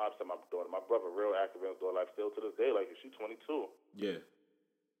active in his daughter life still to this day. Like she's 22. Yeah.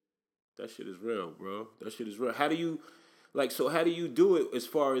 That shit is real, bro. That shit is real. How do you do it as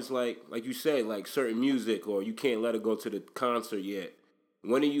far as like you said, like certain music, or you can't let her go to the concert yet?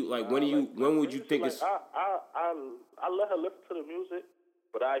 When would you think it's? I let her listen to the music,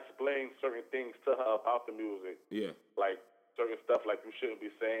 but I explain certain things to her about the music. Yeah. Like certain stuff like you shouldn't be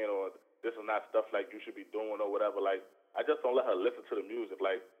saying, or this is not stuff like you should be doing, or whatever. Like I just don't let her listen to the music.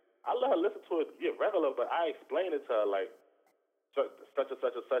 Like I let her listen to it, regular, but I explain it to her like such and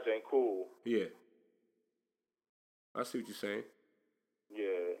such and such ain't cool. Yeah. I see what you're saying.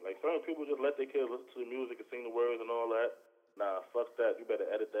 Yeah, like certain people just let their kids listen to the music and sing the words and all that. Nah, fuck that. You better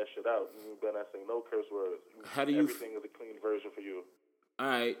edit that shit out. You better not sing no curse words. Everything is a clean version for you. All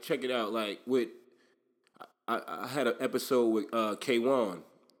right, check it out. Like I had an episode with K1,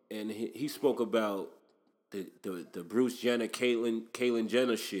 and he spoke about the Bruce Jenner, Caitlyn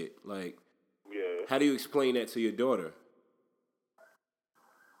Jenner shit. Like, yeah. How do you explain that to your daughter?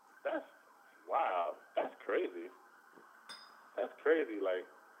 That's wow. That's crazy. That's crazy. Like,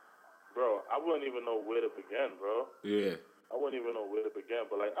 bro, I wouldn't even know where to begin, bro. Yeah. I wouldn't even know where to begin.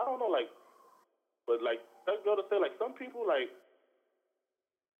 But like, I don't know, like, but like, that girl to say, like, some people like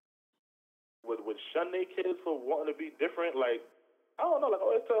would shun their kids for wanting to be different. Like, I don't know. Like, I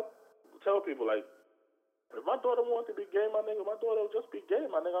always tell people, like, if my daughter wanted to be gay, my nigga, my daughter will just be gay,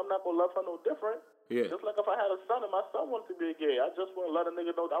 my nigga. I'm not gonna love her no different. Yeah. Just like if I had a son and my son wanted to be gay, I just wouldn't let a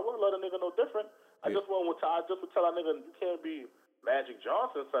nigga know. I wouldn't let a nigga know different. I just would tell a nigga, you can't be Magic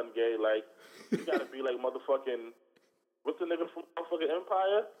Johnson's son gay. Like, you gotta be like motherfucking. What's the nigga from motherfucking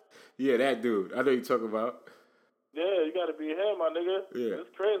Empire? Yeah, that dude. I know you talking about. Yeah, you gotta be him, my nigga. Yeah. It's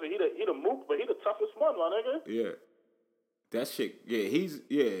crazy. He the mook, but he the toughest one, my nigga. Yeah. That shit,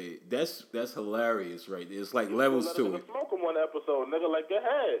 that's hilarious, right there. It's like levels to it. Smoke him one episode, nigga. Like, go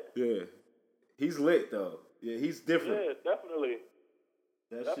ahead. Yeah, he's lit though. Yeah, he's different. Yeah, definitely.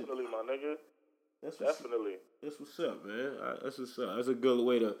 Definitely, my nigga. Definitely. That's what's up, man. That's what's up. That's a good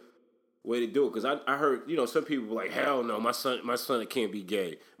way to do it. Cause I heard, some people were like, hell no, my son can't be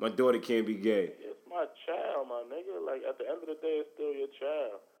gay. My daughter can't be gay. It's my child, my nigga. Like, at the end of the day, it's still your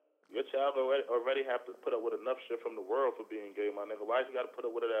child. Your child already have to put up with enough shit from the world for being gay, my nigga. Why you got to put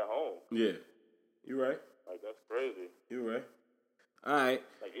up with it at home? Yeah, you're right. Like, that's crazy. You're right. All right.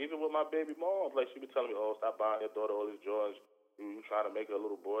 Like, even with my baby mom, like, she be telling me, oh, stop buying your daughter all these Jordans. You trying to make her a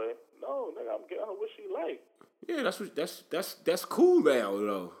little boy? No, nigga, I'm getting her what she like. Yeah, that's cool now,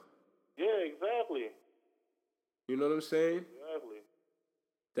 though. Yeah, exactly. You know what I'm saying? Exactly.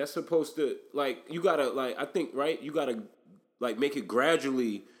 That's supposed to, like, you gotta, like, I think, right? You gotta, like, make it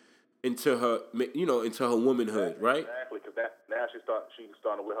gradually into her, into her womanhood, right? Exactly, because now she's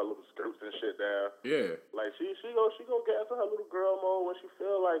starting to wear her little skirts and shit now. Yeah. Like she go get into her little girl mode when she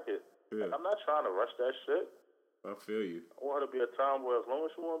feel like it. Yeah. Like, I'm not trying to rush that shit. I feel you. I want her to be a tomboy as long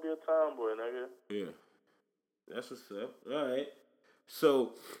as she want to be a tomboy, nigga. Yeah. That's what's up. All right.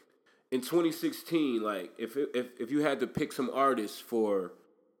 So, in 2016, like, if you had to pick some artists for,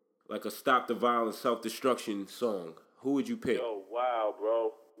 like, a Stop the Violence, Self-Destruction song, who would you pick? Yo, wow,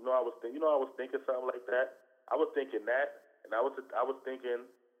 bro. I was thinking something like that. I was thinking that, and I was thinking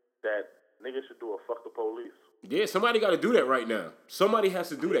that niggas should do a Fuck the Police. Yeah, somebody got to do that right now. Somebody has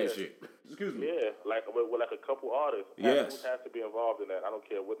to do that shit. Excuse me. Yeah, like with like a couple artists. Yes. Who has to be involved in that? I don't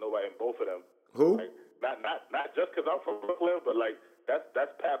care what nobody in both of them. Who? Like, not just because I'm from Brooklyn, but like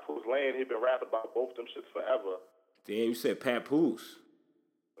that's Papoose Lane. He been rapping about both them shits forever. Damn, you said Papoose.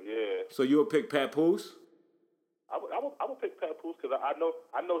 Yeah. So you would pick Papoose? I would pick Papoose because I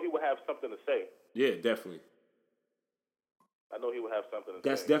know he would have something to say. Yeah, definitely. I know he would have something to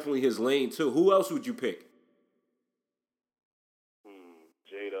That's say. definitely his lane too. Who else would you pick?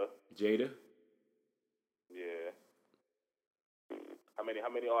 Jada. Yeah. How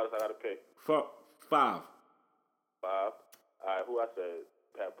many artists I gotta pick? 5. 5. All right, who I said?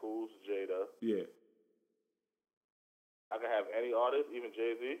 Papoose, Jada. Yeah. I can have any artist, even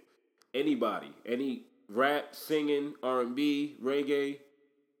Jay-Z. Anybody. Any rap, singing, R&B, reggae,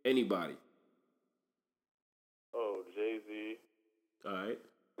 anybody. Oh, Jay-Z. All right.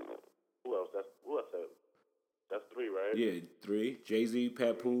 Who else? That's 3, right? Yeah, 3. Jay-Z,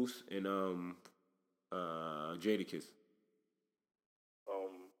 Papoose, and Jadakiss.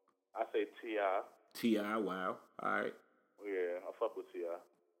 I say T.I. T.I., wow. All right. Yeah, I fuck with T.I.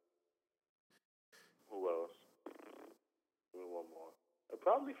 Who else? Give me one more.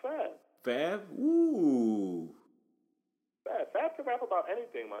 Probably Fab. Fab? Ooh. Fab can rap about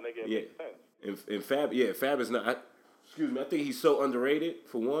anything, my nigga. It makes sense. And Fab, Fab is not, excuse me, I think he's so underrated,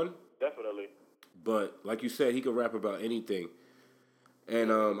 for one. Definitely. But, like you said, he can rap about anything.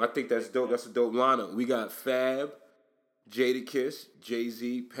 And I think that's dope. That's a dope lineup. We got Fab, Jadakiss,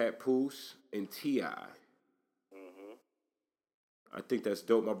 Jay-Z, Papoose, and T.I. Mm-hmm. I think that's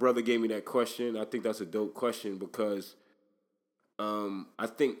dope. My brother gave me that question. I think that's a dope question because I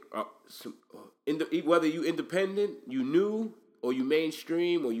think whether you independent, you new, or you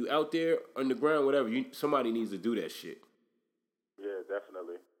mainstream, or you out there underground, whatever, somebody needs to do that shit. Yeah,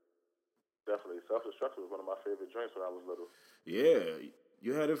 definitely. Definitely. Self-Destruction was one of my favorite drinks when I was little. Yeah,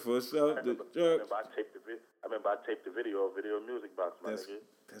 you had it for yourself. I remember I taped the video music box, my nigga.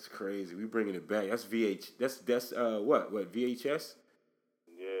 That's crazy. We bringing it back. That's VH. That's what VHS?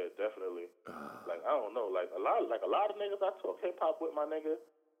 Yeah, definitely. Like, I don't know. Like a lot of niggas I talk hip hop with, my nigga.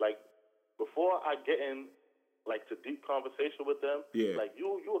 Like, before I get in like to deep conversation with them, yeah. Like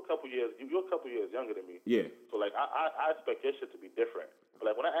you're a couple years younger than me. Yeah. So like I expect your shit to be different. But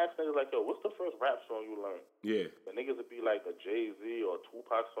like when I ask niggas like, yo, what's the first rap song you learned? Yeah. The niggas would be like a Jay-Z or a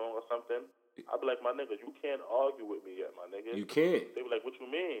Tupac song or something. I'd be like, my nigga, you can't argue with me yet, my nigga. You can't. They be like, what you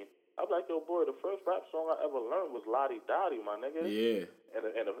mean? I'd be like, yo, boy, the first rap song I ever learned was Lottie Dottie, my nigga. Yeah.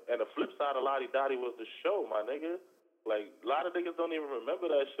 And the flip side of Lottie Dottie was The Show, my nigga. Like, a lot of niggas don't even remember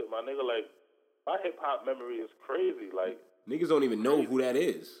that shit, my nigga. Like, my hip-hop memory is crazy. Like, niggas don't even know who that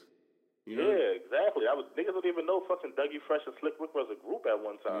is. You know? Yeah, exactly. Niggas don't even know fucking Dougie Fresh and Slick Rick was a group at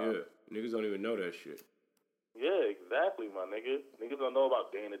one time. Yeah. Niggas don't even know that shit. Yeah, exactly, my nigga. Niggas don't know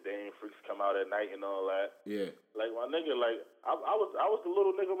about Dana Dane, Freaks Come Out at Night and all that. Yeah. Like, my nigga, like, I was the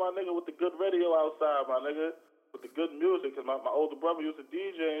little nigga, my nigga, with the good radio outside, my nigga, with the good music, because my older brother used to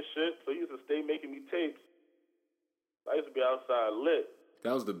DJ and shit, so he used to stay making me tapes. I used to be outside lit.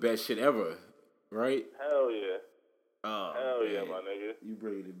 That was the best shit ever, right? Hell yeah. Oh, hell man. yeah, my nigga. You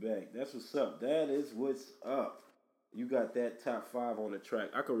bringing it back. That's what's up. That is what's up. You got that top 5 on the track.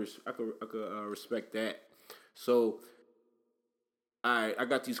 I could respect that. So, all right, I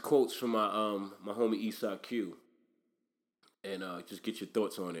got these quotes from my homie Eastside Q, and just get your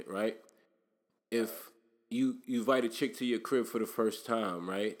thoughts on it, right? If you invite a chick to your crib for the first time,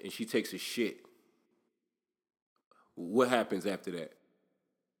 right, and she takes a shit, what happens after that?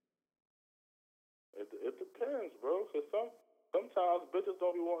 It depends, bro. Cause sometimes bitches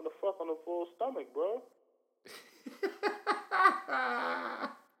don't be wanting to fuck on a full stomach, bro.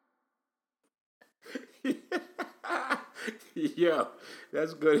 Yo,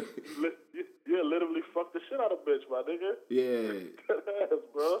 that's good. Yeah, literally fuck the shit out of bitch, my nigga. Yeah. Yes,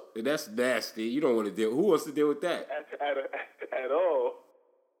 bro. That's nasty. You don't want to deal. Who wants to deal with that? At all.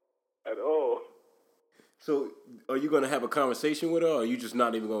 At all. So, are you gonna have a conversation with her, or are you just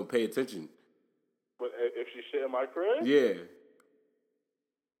not even gonna pay attention? But if she shit in my crib, Yeah.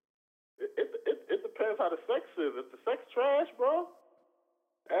 it depends how the sex is. If the sex trash, bro,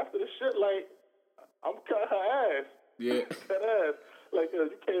 after the shit, like, I'm cutting her ass. Yeah. Cut ass. Like, you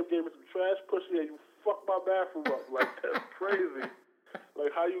came gave me some trash pussy and you fucked my bathroom up. Like, that's crazy.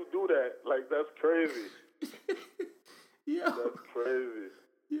 Like, how you do that? Like, that's crazy. Yo. That's crazy.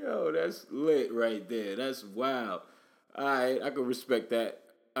 Yo, that's lit right there. That's wild. All right, I can respect that.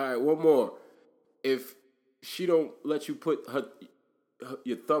 All right, one more. If she don't let you put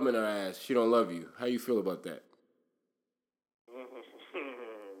your thumb in her ass, she don't love you. How you feel about that?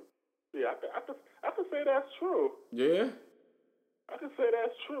 Yeah, I could say that's true. Yeah? I could say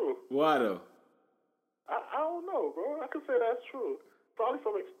that's true. Why though? I don't know, bro. I could say that's true. Probably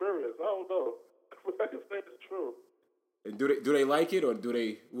from experience. I don't know. But I could say it's true. And do they like it, or do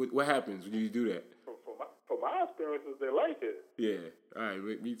they? What happens when you do that? From my experiences, they like it. Yeah. All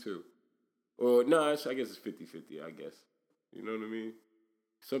right, me too. Or no, I guess it's 50-50, I guess. You know what I mean?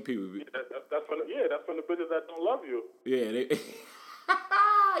 Some people. That's from the bitches that don't love you. Yeah, they.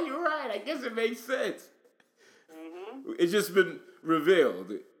 You're right. I guess it makes sense. Mm-hmm. It's just been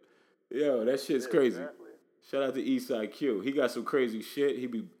revealed. Yo, that shit's crazy. Exactly. Shout out to Eastside Q. He got some crazy shit.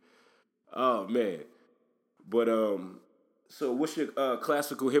 Oh man. But so what's your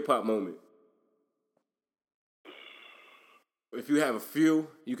classical hip hop moment? If you have a few,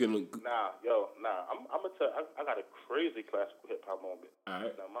 you can. I'm gonna tell. I got a crazy classical hip hop moment. All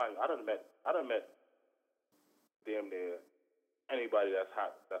right. Now, mind you, I done met damn near anybody that's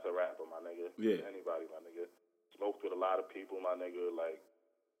hot. That's a rapper, my nigga. Yeah. Anybody, my nigga. Smoked with a lot of people, my nigga. Like,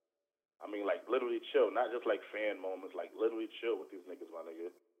 I mean, like literally chill, not just like fan moments. Like literally chill with these niggas, my nigga.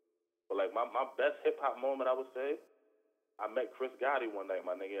 But like my best hip hop moment, I would say, I met Chris Gotti one night,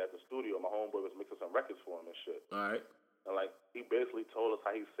 my nigga, at the studio. My homeboy was mixing some records for him and shit. All right. And like he basically told us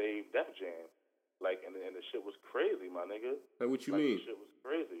how he saved Def Jam, like and the shit was crazy, my nigga. Like what you like, mean? The shit was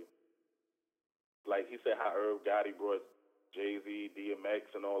crazy. Like he said how Irv Gotti brought Jay-Z,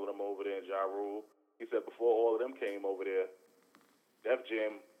 DMX, and all of them over there in Ja Rule. He said before all of them came over there, Def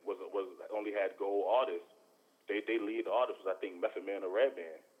Jam was only had gold artists. They lead artists was I think Method Man or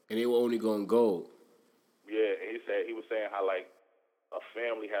Redman. And they were only going gold. Yeah, and he was saying how like a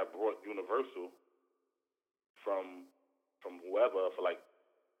family had brought Universal from whoever for like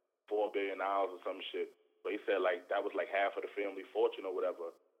 $4 billion or some shit. But he said like that was like half of the family fortune or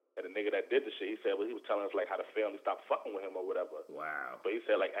whatever. And the nigga that did the shit, he said, well, he was telling us like how the family stopped fucking with him or whatever. Wow. But he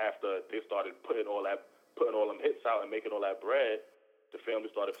said like after they started putting all them hits out and making all that bread, the family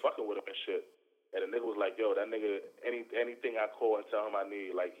started fucking with him and shit. And the nigga was like, yo, that nigga, anything I call and tell him I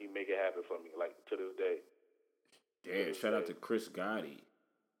need, like he make it happen for me, like to this day. Damn, shout out to Chris Gotti.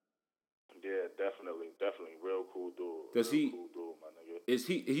 Yeah, definitely. Real cool dude. Cool dude, my nigga. Is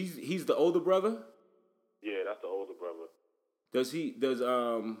he's the older brother? Yeah, that's the older brother.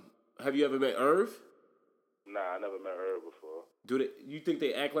 Have you ever met Irv? Nah, I never met Irv before. You think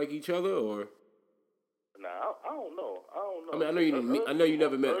they act like each other, or? Nah, I don't know. I mean, I know you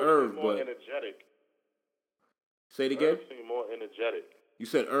never met Irv, more but energetic. Say it again. Irv seemed more energetic. You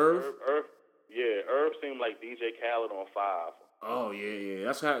said Irv? Irv seemed like DJ Khaled on 5. Oh yeah.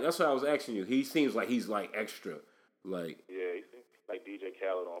 That's how I was asking you. He seems like he's like extra, like. Yeah, he seems like DJ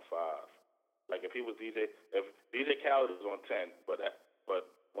Khaled on 5. Like if DJ Khaled is on 10, but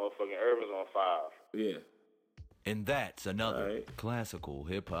motherfucking Irv is on 5. Yeah. And that's another classical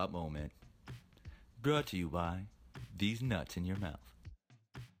hip hop moment. Brought to you by these nuts in your mouth.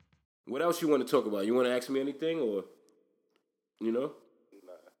 What else you want to talk about? You want to ask me anything, or you know?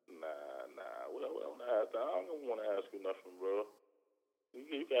 Nah. What I don't want to ask you nothing, bro.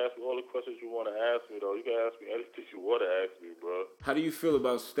 You can ask me all the questions you want to ask me, though. You can ask me anything you want to ask me, bro. How do you feel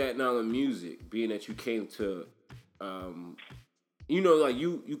about Staten Island music, being that you came to, like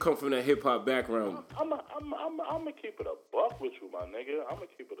you come from that hip hop background? I'm gonna keep it a buck with you, my nigga. I'm gonna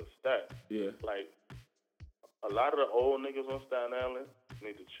keep it a stat. Yeah. Like a lot of the old niggas on Staten Island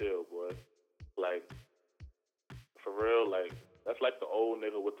need to chill, boy. Like for real, like that's like the old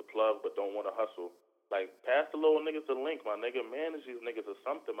nigga with the plug but don't want to hustle. Like, pass the little niggas the link, my nigga. Manage these niggas or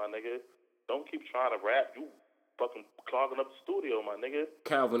something, my nigga. Don't keep trying to rap. You fucking clogging up the studio, my nigga.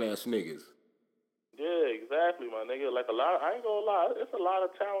 Calvin-ass niggas. Yeah, exactly, my nigga. Like, I ain't gonna lie. It's a lot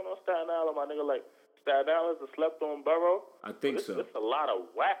of talent on Staten Island, my nigga. Like, Staten Island's a slept-on borough. I think so. There's a lot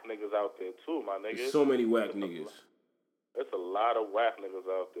of whack niggas out there, too, my nigga. There's so many whack niggas. There's a lot of whack niggas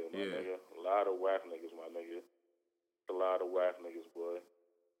out there, my nigga. A lot of whack niggas, my nigga. A lot of whack niggas, boy.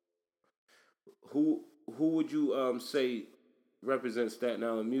 Who would you say represents Staten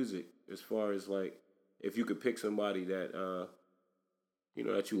Island music as far as like if you could pick somebody that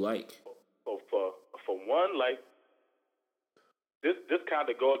that you like. For one, like this kind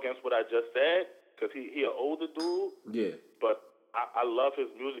of go against what I just said, because he an older dude. Yeah. But I love his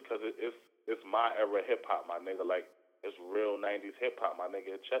music because it's my era hip hop, my nigga. Like it's real '90s hip hop, my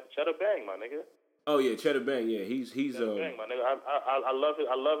nigga. Cheddar Bang, my nigga. Oh yeah, Cheddar Bang. Yeah, he's Cheddar Bang, my nigga. I love it.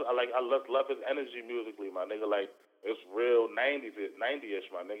 I love his energy musically, my nigga. Like it's real '90s-ish,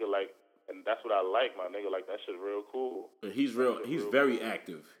 my nigga. Like, and that's what I like, my nigga. Like that shit real cool. And he's very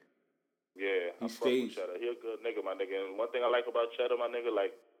active. Yeah, he I fuck with Cheddar. He a good nigga, my nigga. And one thing I like about Cheddar, my nigga,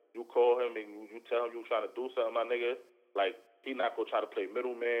 like you call him and you tell him you trying to do something, my nigga. Like he not gonna try to play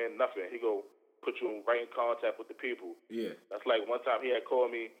middleman, nothing. He go put you right in contact with the people. Yeah. That's like one time he had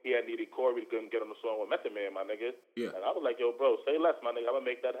called me. He had needed Corey to get on the song with Method Man, my nigga. Yeah. And I was like, yo, bro, say less, my nigga. I'm gonna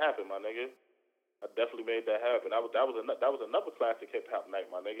make that happen, my nigga. I definitely made that happen. That was another classic hip hop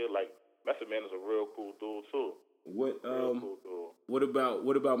night, my nigga. Like Method Man is a real cool dude too. What cool dude. What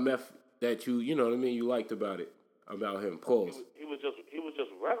about Meth that you know what I mean you liked about him? Pause. He was just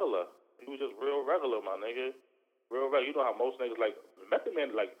regular. He was just real regular, my nigga. Real regular. You know how most niggas like Method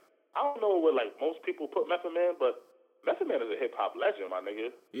Man. Like I don't know where like most people put Method Man, but Method Man is a hip hop legend, my nigga.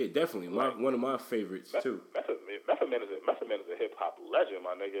 Yeah, definitely. One of my favorites too. Method Man is a hip hop legend,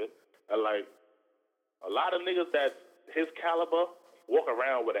 my nigga. And like a lot of niggas that his caliber walk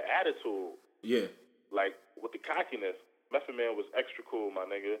around with an attitude. Yeah. Like with the cockiness, Method Man was extra cool, my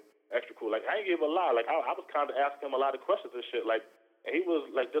nigga. Extra cool. Like I ain't give a lie. Like I was kind of asking him a lot of questions and shit. Like, and he was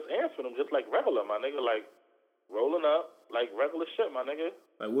like just answering them just like regular, my nigga. Like rolling up like regular shit, my nigga.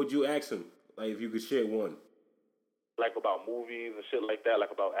 Like what'd you ask him? Like if you could share one. Like about movies and shit like that.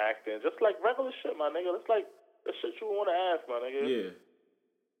 Like about acting, just like regular shit, my nigga. It's like the shit you want to ask, my nigga. Yeah.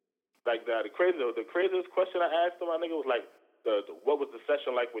 Like the craziest question I asked him, my nigga, was like the what was the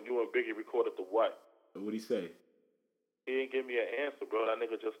session like when you and Biggie recorded the what? What'd he say? He didn't give me an answer, bro. That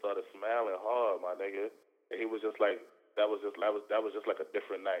nigga just started smiling hard, my nigga. And he was just like, that was just like a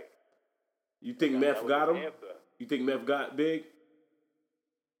different night. You think Meth got him? Answer. You think Meth got Big?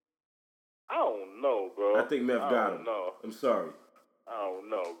 I don't know, bro. I think Meth got him. No, I'm sorry. I don't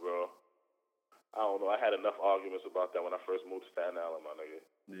know, bro. I don't know. I had enough arguments about that when I first moved to Staten Island, my nigga.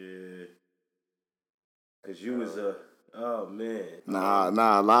 Yeah. Cause you was oh man.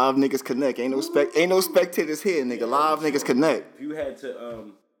 Nah, live niggas connect. Ain't no spectators here, nigga. Live niggas connect. If you had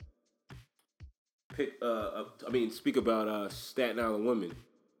to speak about Staten Island women.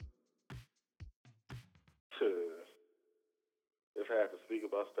 If I had to speak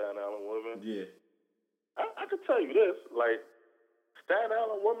about Staten Island women, yeah, I could tell you this. Like Staten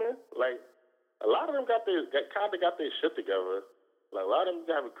Island women, like a lot of them got their shit together. Like a lot of them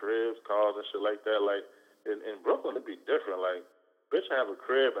having cribs, cars, and shit like that. Like in Brooklyn, it'd be different. Like bitch have a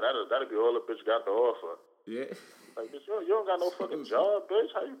crib, and that'd be all the bitch got to offer. Yeah. Like bitch, you don't got no fucking job,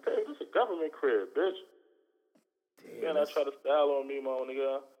 bitch. How you pay? This is a government crib, bitch. Damn. Man, I try to style on me, my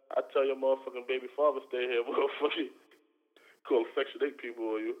nigga. I tell your motherfucking baby father stay here, motherfucking. Call Section 8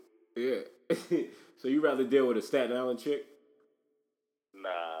 people on you. Yeah. So you rather deal with a Staten Island chick?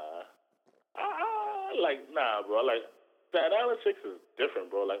 Nah. Nah, bro. Like, Staten Island chicks is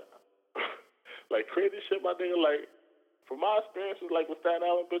different, bro. Like, like crazy shit, my nigga. Like, from my experiences, like, with Staten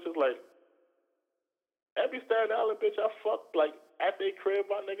Island bitches, like, every Staten Island bitch I fucked, like, at their crib,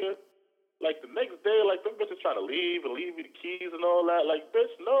 my nigga, like, the next day, like, them bitches trying to leave and leave me the keys and all that. Like, bitch,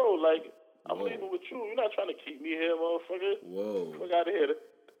 no. Like, I'm leaving with you. You're not trying to keep me here, motherfucker. Whoa. Fuck out of here.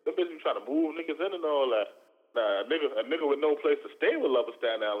 Them bitches be trying to move niggas in and all that. Nah, a nigga with no place to stay would love a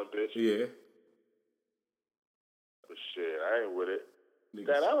Staten Island bitch. Yeah. But shit, I ain't with it.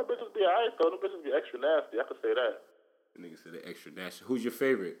 Niggas. Staten Island bitches be alright though. Them bitches be extra nasty. I can say that. Niggas said the extra nasty. Who's your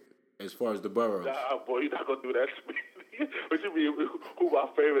favorite as far as the boroughs? Nah, boy, you're not gonna do that to me. What you mean? Who my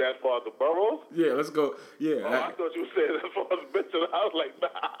favorite as far as the boroughs? Yeah, let's go. Yeah. I thought you said as far as bitches. I was like, nah.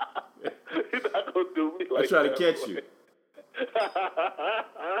 You're not gonna do me like that. I try to catch you.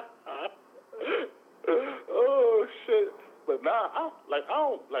 Oh shit! But nah, I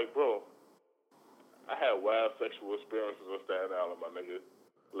don't like, bro. I had wild sexual experiences with Staten Island, my nigga.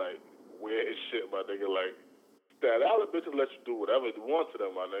 Like weird shit, my nigga. Like Staten Island bitches let you do whatever you want to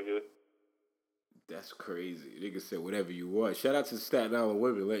them, my nigga. That's crazy. Nigga said whatever you want. Shout out to Staten Island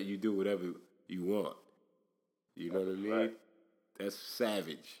women letting you do whatever you want. You know what I mean? Right. That's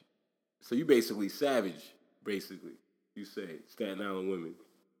savage. So you basically savage, basically. You say Staten Island women.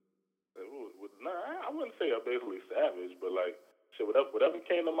 Nah, I wouldn't say I'm basically savage, but like, shit, whatever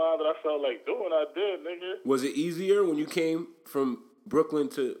came to mind that I felt like doing, I did, nigga. Was it easier when you came from Brooklyn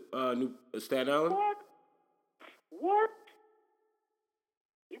to Staten Island? What?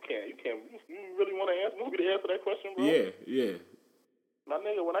 You You really want to answer that question, bro? Yeah. My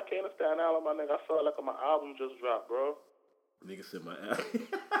nigga, when I came to Staten Island, my nigga, I felt like my album just dropped, bro. Nigga said my album.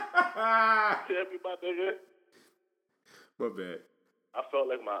 Tell me, my nigga. My bad. I felt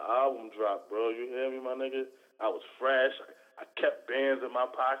like my album dropped, bro. You hear me, my nigga? I was fresh. I kept bands in my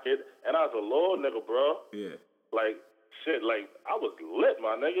pocket, and I was a loyal nigga, bro. Yeah. Like, shit, like, I was lit,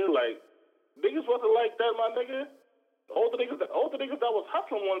 my nigga. Like, niggas wasn't like that, my nigga. All the niggas that was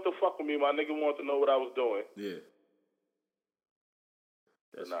hustling wanted to fuck with me, my nigga wanted to know what I was doing. Yeah.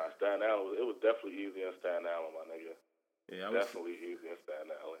 Nah, Staten Island, it was definitely easy in Staten Island, my nigga. Yeah, definitely easy in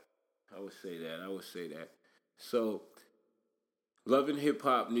Staten Island. I would say that. So, loving hip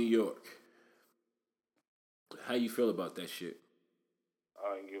hop New York. How you feel about that shit?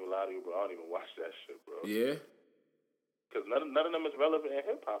 I ain't give a lot of you, bro. I don't even watch that shit, bro. Yeah? Because none of them is relevant in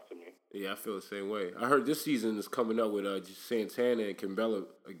hip hop to me. Yeah, I feel the same way. I heard this season is coming up with Santana and Kimbella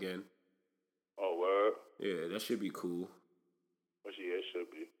again. Oh, word? Yeah, that should be cool. Which, yeah, it should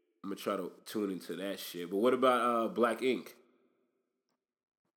be. I'm gonna try to tune into that shit. But what about Black Ink?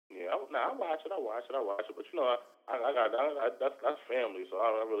 Yeah, I watch it. But you know, that's family, so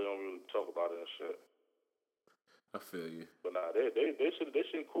I really don't talk about it and shit. I feel you. But nah, they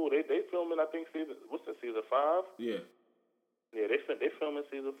should cool. They filming, I think, season 5? Yeah. Yeah, they filming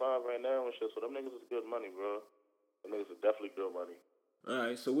season 5 right now and shit. So them niggas is good money, bro. Them niggas is definitely good money. All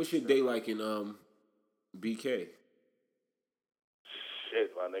right. So what's your day like in BK?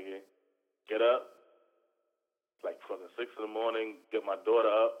 Shit, my nigga. Get up. Like fucking 6 in the morning. Get my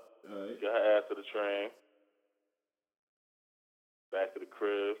daughter up. All right. Get her ass to the train. Back to the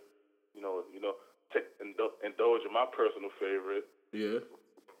crib. You know. Indulge in my personal favorite. Yeah.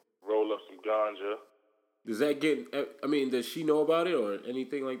 Roll up some ganja. Does she know about it or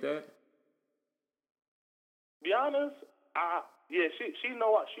anything like that? Be honest, she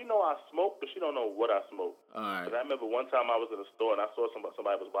know I smoke, but she don't know what I smoke. All right. Cause I remember one time I was in a store and I saw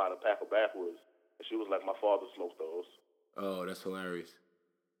somebody was buying a pack of backwoods, and she was like, "My father smoked those." Oh, that's hilarious.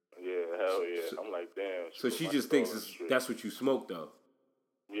 Yeah, hell yeah. I'm like, damn. So she just thinks that's what you smoke, though.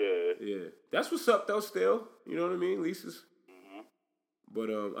 Yeah. Yeah. That's what's up, though, still. You know what I mean? Lisa's. Mm-hmm. But,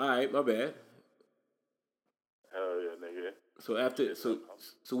 all right, my bad. Hell yeah, nigga.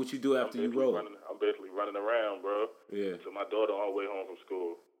 So what you do after you roll? I'm basically running around, bro. Yeah. So my daughter on the way home from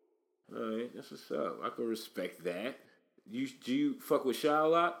school. All right, that's what's up. I can respect that. Do you fuck with Shy a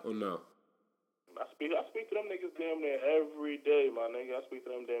lot or no? I speak to them niggas damn near every day, my nigga. I speak to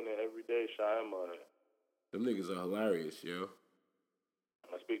them damn near every day, Shy and Mud. Them niggas are hilarious, yo.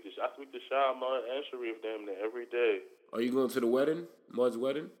 I speak to Shy, Mud, and Sharif damn near every day. Are you going to the wedding? Mud's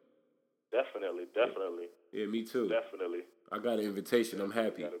wedding? Definitely. Yeah, me too. Definitely. I got an invitation. I'm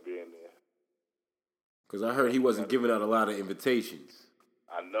happy. Gotta be in there. Because I heard he wasn't giving out a lot of invitations.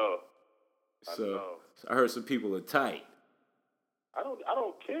 I know. So I heard some people are tight. I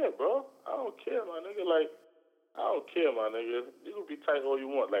don't care, bro. I don't care, my nigga. Like, I don't care, my nigga. You can be tight all you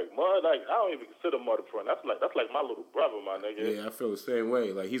want. Like, Mud, like, I don't even consider Mud a friend. That's like my little brother, my nigga. Yeah, I feel the same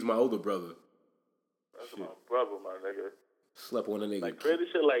way. Like, he's my older brother. That's my brother, my nigga. Slept on a nigga. Like, crazy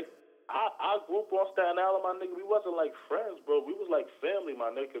shit, like, our group on Staten Island, my nigga, we wasn't like friends, bro. We was like family, my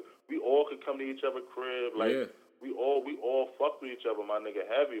nigga. We all could come to each other's crib. Like, yeah. we all fucked with each other, my nigga.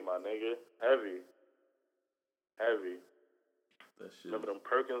 Heavy, my nigga. Heavy. That shit. Remember them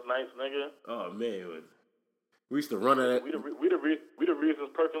Perkins nights, nigga? Oh, man. We used to run at We the reasons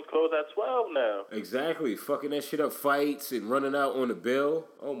Perkins closed at 12 now. Exactly. Fucking that shit up, fights and running out on the bill.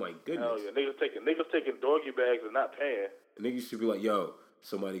 Oh, my goodness. Hell yeah. Niggas taking doggy bags and not paying. And niggas used to be like, yo,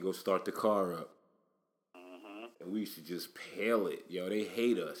 somebody go start the car up. Mm-hmm. And we used to just pale it. Yo, they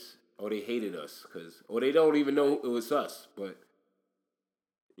hate us. Oh, they hated us. Or they don't even know it was us. But,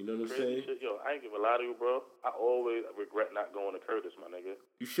 you know what I'm saying? Shit. Yo, I ain't gonna lie to you, bro. I always regret not going to Curtis, my nigga.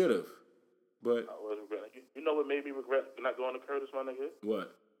 You should have. But I always regret. You know what made me regret not going to Curtis, my nigga?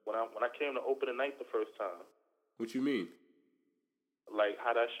 What? When I came to open the night the first time. What you mean? Like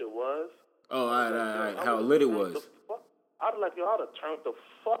how that shit was. Oh, all right. How lit it was. I'd like, yo, I'd have turned the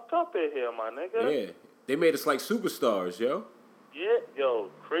fuck up in here, my nigga. Yeah. They made us like superstars, yo. Yeah,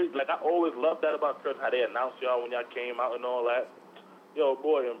 yo, crazy. Like, I always loved that about Curtis, how they announced y'all when y'all came out and all that. Yo,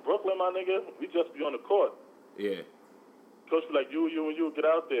 boy, in Brooklyn, my nigga, we just be on the court. Yeah. Coach be like, you, get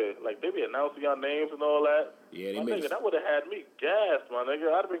out there. Like, they be announcing y'all names and all that. Yeah, they my made nigga, that would have had me gassed, my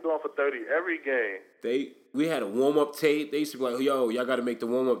nigga. I'd have been going for 30 every game. We had a warm-up tape. They used to be like, yo, y'all got to make the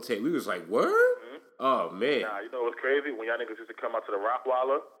warm-up tape. We was like, word? Mm-hmm. Oh, man. Nah, you know what's crazy? When y'all niggas used to come out to the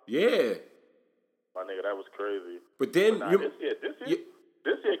Rockwaller. Yeah. My nigga, that was crazy. But then...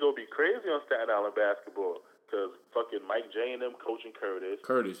 This year gonna be crazy on Staten Island basketball. Because fucking Mike J and them coaching Curtis.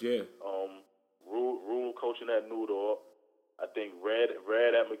 Curtis, yeah. Rule coaching at Newdorf. I think Red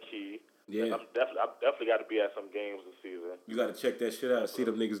at McKee. Yeah. I've definitely got to be at some games this season. You got to check that shit out. See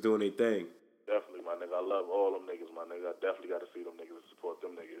them niggas doing their thing. Definitely, my nigga. I love all them niggas, my nigga. I definitely got to see them niggas and support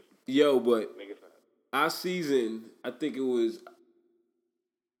them niggas. Yo, but Niggas. our season, I think it was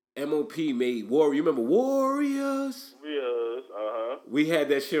MOP made Warriors. You remember Warriors? We had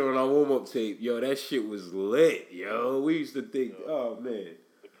that shit on our warm-up tape. Yo, that shit was lit, yo. We used to think, oh, man.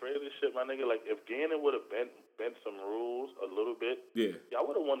 The craziest shit, my nigga, like, if Gannon would have bent some rules a little bit, y'all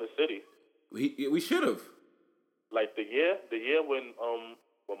would have won the city. We should have. Like, the year when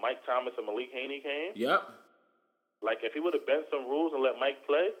Mike Thomas and Malik Haney came. Yep. Like, if he would have bent some rules and let Mike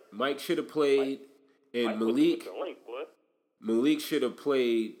play. Mike should have played, and Malik should have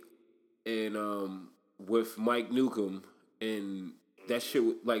played with Mike Newcomb, and that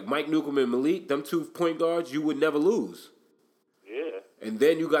shit, like Mike Newcomb and Malik, them 2 point guards, you would never lose. Yeah. And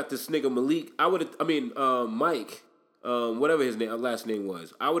then you got this nigga Malik. Mike, whatever his last name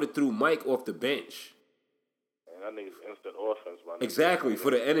was. I would have threw Mike off the bench. And that nigga's instant offense, my nigga. Exactly,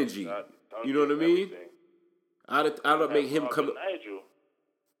 for the energy. You know what I mean? I'd have made him come. Nigel.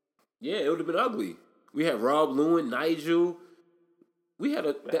 Yeah, it would have been ugly. We had Rob Lewin, Nigel. We had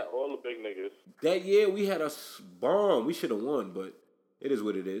all the big niggas. That year we had a bomb. We should have won, but it is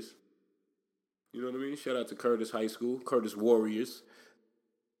what it is. You know what I mean? Shout out to Curtis High School, Curtis Warriors.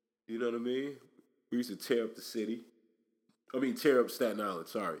 You know what I mean? We used to tear up the city. Tear up Staten Island,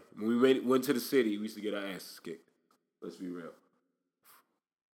 sorry. When we went to the city, we used to get our asses kicked. Let's be real.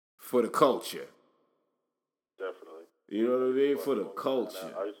 For the culture. Definitely. You know what I mean? For the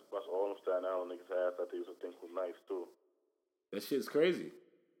culture. I used to bust all them Staten Island niggas' ass. I used to think was nice, too. That shit's crazy.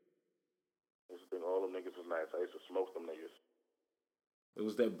 I used to think all them niggas was nice. I used to smoke them niggas. It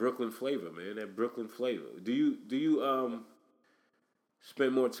was that Brooklyn flavor, man. That Brooklyn flavor. Do you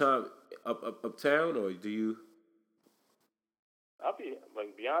spend more time uptown, or do you? I'll be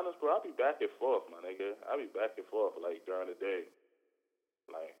honest, bro. I'll be back and forth, my nigga. I'll be back and forth like during the day,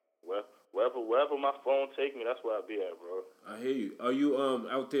 like wherever my phone take me, that's where I'll be at, bro. I hear you. Are you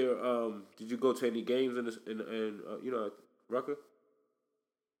out there? Did you go to any games in Rucker?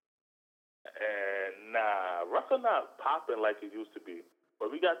 And nah, Rucker not popping like it used to be.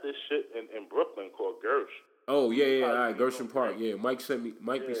 But we got this shit in Brooklyn called Gersh. Oh yeah, all right, Gershon Park. Yeah, Mike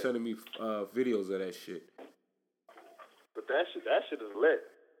be sending me videos of that shit. But that shit is lit.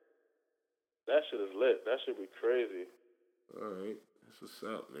 That shit is lit. That shit be crazy. All right, that's what's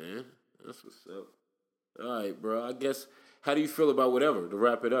up, man. That's what's up. All right, bro. I guess, how do you feel about whatever, to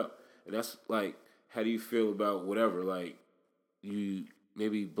wrap it up? And that's like, how do you feel about whatever? Like, you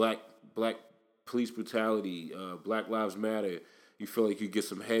maybe black police brutality, Black Lives Matter. You feel like you get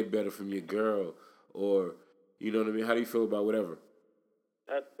some head better from your girl, or you know what I mean? How do you feel about whatever?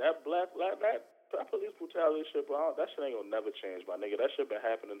 That police brutality shit, bro, that shit ain't gonna never change, my nigga. That shit been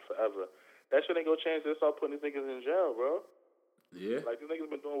happening forever. That shit ain't gonna change. They start putting these niggas in jail, bro. Yeah. Like, these niggas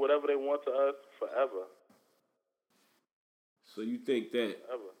been doing whatever they want to us forever. So you think that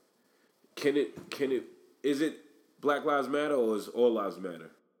Ever. Is it Black Lives Matter or is All Lives Matter?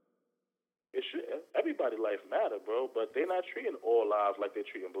 It should. Everybody life matter, bro, but they not treating all lives like they're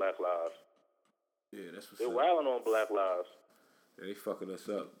treating black lives. Yeah, that's what's They're up. wilding on black lives. Yeah, they fucking us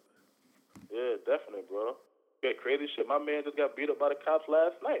up. Yeah, definitely, bro. That crazy shit. My man just got beat up by the cops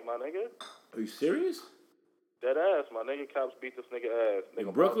last night, my nigga. Are you serious? Dead ass, my nigga. Cops beat this nigga ass. Nigga,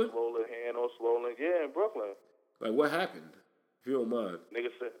 In Brooklyn? Swollen, hand all swollen. Yeah, in Brooklyn. Like, what happened? If you don't mind.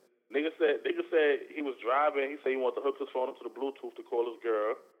 Nigga said he was driving. He said he wanted to hook his phone up to the Bluetooth to call his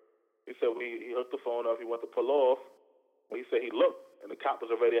girl. He said when he hooked the phone up, he went to pull off. When he said he looked, and the cop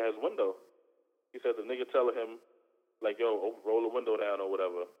was already at his window. He said the nigga telling him, like, yo, roll the window down or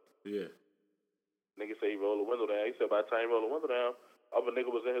whatever. Yeah. Nigga said he rolled the window down. He said by the time he rolled the window down, other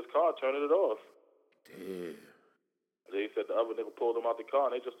nigga was in his car turning it off. Damn. And then he said the other nigga pulled him out the car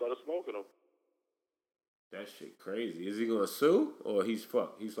and they just started smoking him. That shit crazy. Is he gonna sue or he's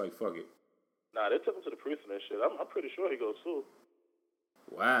like, fuck it? Nah, they took him to the precinct and shit. I'm pretty sure he goes sue.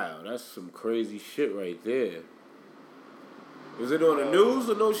 Wow, that's some crazy shit right there. Was it on the news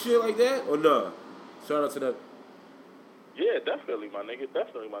or no shit like that? Or no? Shout out to that. Yeah, definitely, my nigga.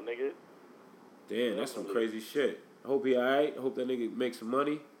 Definitely, my nigga. Damn, that's some crazy shit. I hope he alright. I hope that nigga makes some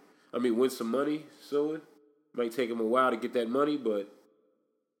money. Win some money soon. Might take him a while to get that money, but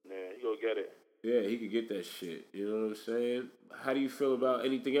yeah, he gonna get it. Yeah, he could get that shit. You know what I'm saying? How do you feel about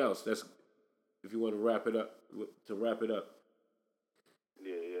anything else? That's if you want to wrap it up.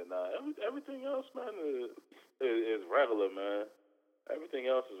 Yeah, nah. Everything else, man, is regular, man. Everything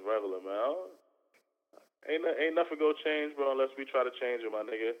else is regular, man. Ain't nothing gonna change, bro, unless we try to change it, my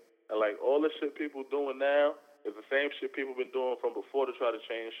nigga. And like all the shit people doing now is the same shit people been doing from before to try to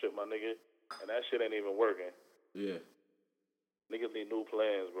change shit, my nigga. And that shit ain't even working. Yeah. Niggas need new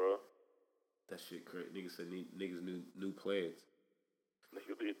plans, bro. That shit crazy. Niggas said niggas new plans.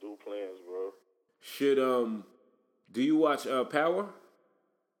 Niggas need new plans, bro. Should do you watch Power?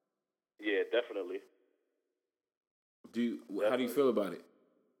 Yeah, definitely. How do you feel about it?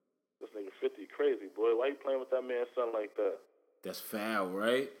 This nigga 50 crazy, boy. Why you playing with that man's son like that? That's foul,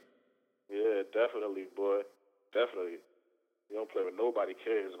 right? Yeah, definitely, boy. Definitely. You don't play with nobody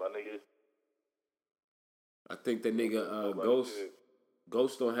cares, my nigga. I think that nigga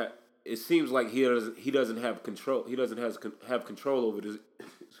Ghost don't have. It seems like he doesn't have control. He doesn't have control over this.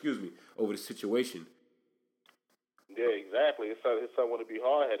 Excuse me, over the situation. Yeah, exactly. His son want to be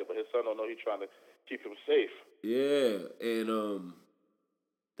hard headed, but his son don't know he's trying to keep him safe. Yeah, and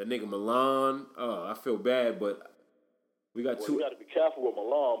that nigga Milan. Oh, I feel bad, but we got two. You got to be careful with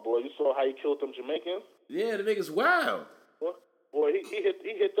Milan, boy. You saw how he killed them Jamaicans? Yeah, the nigga's wild. Boy, he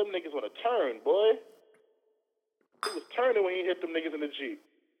hit them niggas on a turn, boy. He was turning when he hit them niggas in the Jeep.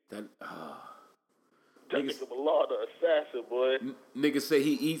 That nigga Milan, the assassin, boy. Niggas say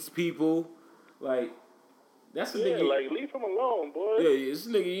he eats people. Like, that's a nigga. Like, leave him alone, boy. Yeah, this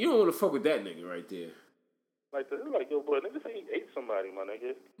nigga, you don't want to fuck with that nigga right there. Like, yo, boy, niggas say he ate somebody, my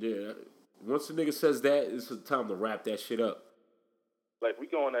nigga. Yeah, once the nigga says that, it's time to wrap that shit up. Like, we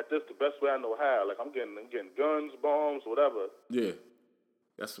going at this the best way I know how. Like, I'm getting guns, bombs, whatever. Yeah,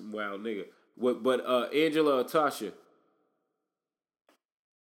 that's some wild nigga. But Angela or Tasha?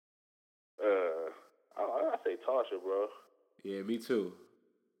 I say Tasha, bro. Yeah, me too.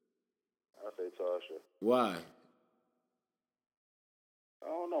 I say Tasha. Why? I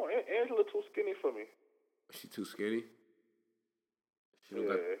don't know. Angela too skinny for me. She too skinny? She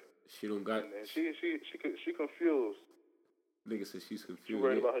don't got. And she confused. Nigga said she's confused. She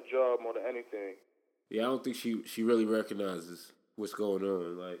worried about her job more than anything. Yeah, I don't think she really recognizes what's going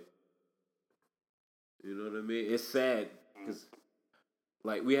on. Like, you know what I mean? It's sad because,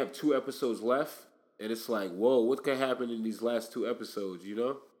 like, we have 2 episodes left, and it's like, whoa, what could happen in these last 2 episodes? You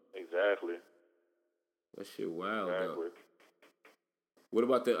know? Exactly. That shit wild though. What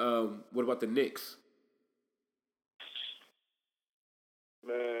about the Knicks?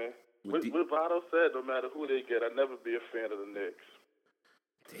 Man, what Votto said, no matter who they get, I'd never be a fan of the Knicks.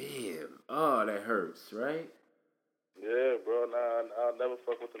 Damn. Oh, that hurts, right? Yeah, bro. Nah, I'll never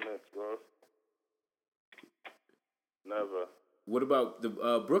fuck with the Knicks, bro. Never. What about the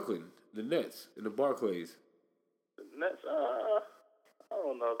Brooklyn, the Nets, and the Barclays? The Nets, I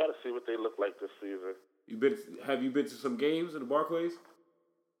don't know. Gotta see what they look like this season. Have you been to some games in the Barclays?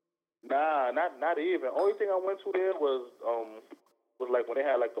 Nah, not even. Only thing I went to there was like when they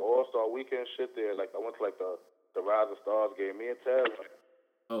had like the All-Star Weekend shit there. Like I went to like the Rising Stars game. Me and Taz.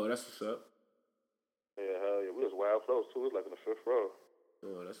 Oh, that's what's up. Yeah, hell yeah. We was wild close too. We was like in the 5th row.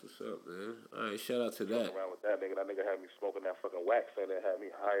 Oh, that's what's up, man. All right, shout out to that. Around with that nigga. That nigga had me smoking that fucking wax and it had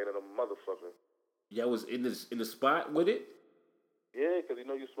me higher than a motherfucker. Y'all was in the spot with it? Yeah, because you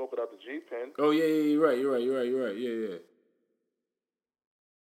know you smoke without the G-pen. Oh, yeah, you're right. Yeah.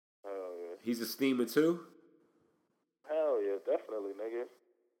 Hell yeah. He's a steamer too? Hell yeah, definitely, nigga.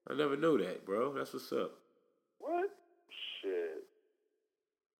 I never knew that, bro. That's what's up. What? Shit.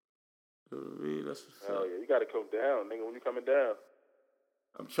 You know what I mean? That's what's up. Hell yeah, you gotta come down, nigga. When you coming down?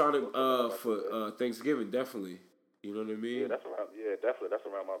 I'm trying to for Thanksgiving, definitely. You know what I mean? Yeah, definitely. That's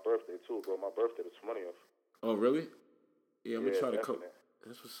around my birthday too, bro. My birthday the 20th. Oh, really? Yeah, I'm gonna try to come. Definitely.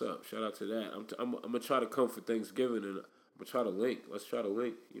 That's what's up. Shout out to that. I'm gonna try to come for Thanksgiving, and I'm gonna try to link. Let's try to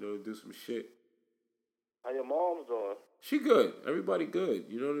link. You know, do some shit. How your mom's doing? She good. Everybody good.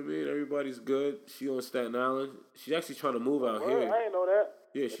 You know what I mean? Everybody's good. She on Staten Island. She's actually trying to move out here. I didn't know that.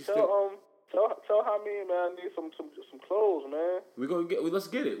 Yeah, she's Tell how me, man. I need some clothes, man. We're gonna let's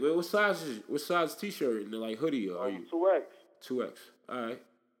get it. What size t-shirt and like hoodie are you? 2X. 2X. All right.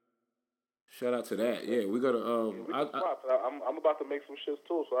 Shout out to that. Yeah, we're gonna I'm about to make some shit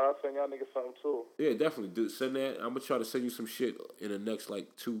too, so I'll send y'all niggas something too. Yeah, definitely. Dude, send that. I'm gonna try to send you some shit in the next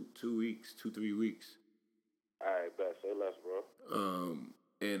like 3 weeks. All right, bet. Say less, bro.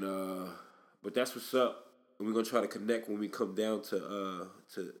 But that's what's up. And we're gonna try to connect when we come down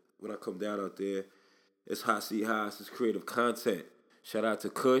when I come down out there. It's Hot Seat Haas. It's creative content. Shout out to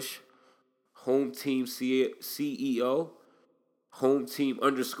Kush, Home Team CEO, Home Team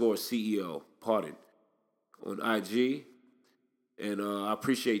 _CEO. Pardon, on IG. And I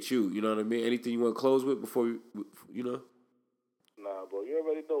appreciate you. You know what I mean? Anything you want to close with before you know? Nah, bro. You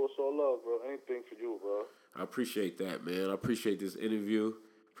already know it's all love, bro. Anything for you, bro. I appreciate that, man. I appreciate this interview.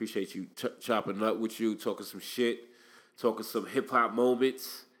 Appreciate you chopping up with you, talking some shit, talking some hip-hop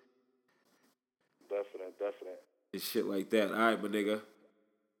moments. Definite. And shit like that. All right, my nigga.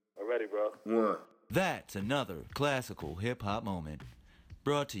 I'm ready, bro. One. That's another classical hip-hop moment.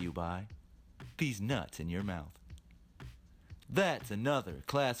 Brought to you by these nuts in your mouth. That's another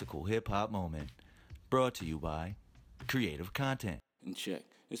classical hip-hop moment. Brought to you by Creative Content. And check.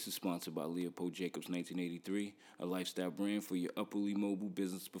 This is sponsored by Leopold Jacobs 1983, a lifestyle brand for your upperly mobile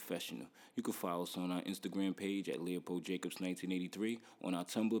business professional. You can follow us on our Instagram page at Leopold Jacobs 1983, on our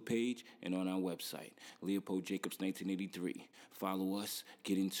Tumblr page, and on our website, Leopold Jacobs 1983. Follow us,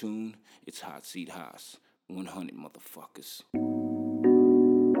 get in tune. It's Hot Seat Haas. 100 motherfuckers.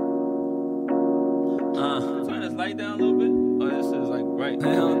 Turn this light down a little bit. Oh, this is like bright.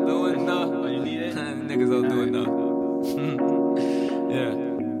 They don't do it enough. Oh, you need it? Niggas don't do it enough. Yeah.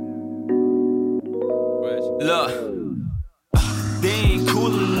 Look, they ain't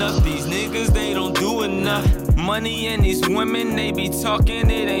cool enough. These niggas, they don't do enough. Money and these women, they be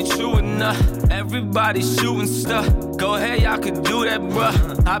talking, it ain't true enough. Everybody shooting stuff. Go ahead, y'all could do that,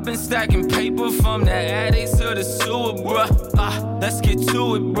 bruh. I've been stacking paper from the attic to the sewer, bruh. Let's get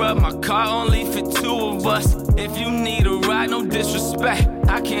to it, bruh. My car only fit 2 of us. If you need a ride, no disrespect,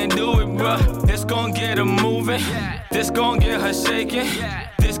 I can't do it, bruh. This gon' get her moving. This gon' get her shaking.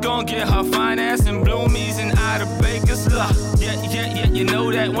 This gon' get her finance and bloomies and out of Baker's luck. Yeah, you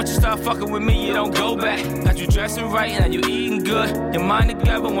know that. Once you start fucking with me, you don't go back. Got you dressing right and you eating good. Your mind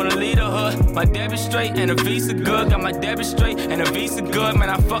together, wanna lead the hood. My debit straight and a Visa good. Got my debit straight and a Visa good. Man,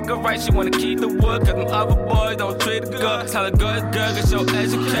 I fuck her right, she wanna keep the wood. Cause them other boys don't treat her good. Tell her good, girl, get your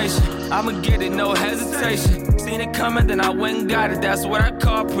education. I'ma get it, no hesitation. Seen it coming, then I went and got it. That's what I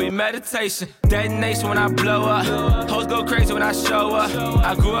call premeditation. Detonation when I blow up. Hoes go crazy when I show up.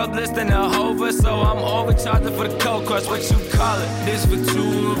 I grew up listening to Hova, so I'm overcharging for the cold crush. What you call it? This for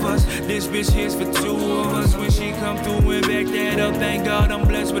 2 of us. This bitch here's for 2 of us. When she come through and back that up, thank God I'm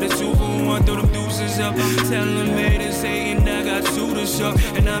blessed with a 2 for 1. Throw them deuces up. Tell them haters Satan, I got 2 to suck.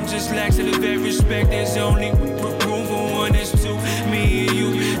 And I'm just laxing the very respect. There's only room for 1, there's 2. Me and you,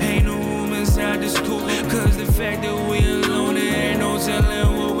 ain't no room inside this coop. Cause the fact that we alone, there ain't no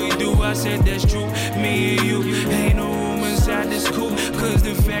telling what we do. I said that's true. Me and you, ain't no room inside this coop. Cause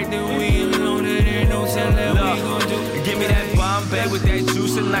the fact that we alone, there ain't no telling what we gon' do. Give me that Bombay with that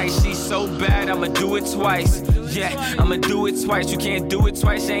juice tonight. She's so bad, I'ma do it twice. Yeah, I'ma do it twice. You can't do it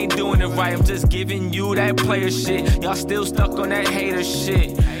twice, you ain't doing it right. I'm just giving you that player shit. Y'all still stuck on that hater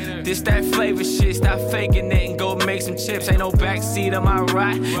shit. This that flavor shit, stop faking it and go make some chips. Ain't no backseat on my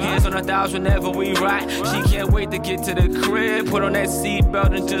ride. Hands on the dials whenever we ride. She can't wait to get to the crib. Put on that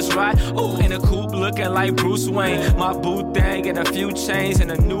seatbelt and just ride. Ooh, in a coupe looking like Bruce Wayne. My boo thing and a few chains and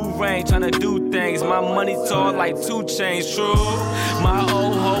a new range. Tryna do things. My money tall like 2 chains. True. My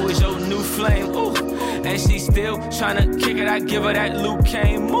old hoe is your new flame. Ooh. And she still tryna kick it, I give her that Luke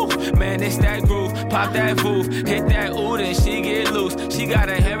Kane move. Man, it's that groove, pop that groove, hit that ooh, then she get loose. She got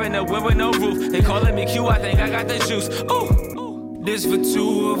her hair in the wind with no roof. They calling me Q, I think I got the juice. Ooh. This for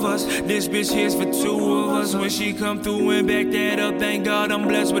 2 of us. This bitch here's for 2 of us. When she come through and back that up, thank God I'm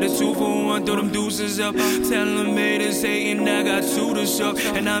blessed with a 2 for 1. Throw them deuces up. Tell them haters Satan, I got 2 to suck.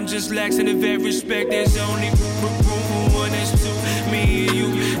 And I'm just laxing the very respect. There's only room for 1, there's 2. Me and you,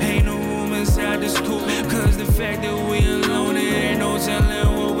 ain't no room inside this coop. Cause the fact that we alone, there ain't no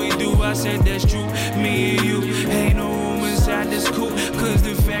telling what we do. I said that's true. Me and you, ain't no room inside this coop. Cause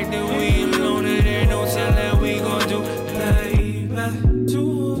the fact that we alone, there ain't no telling what we gon' do.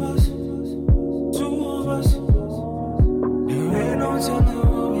 2 of us, 2 of us. There ain't no telling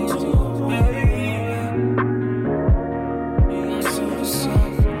what we do, baby. You got 2 to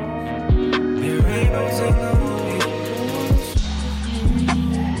suck. There ain't no telling what we do.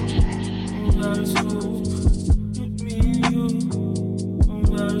 Not a school, me and you.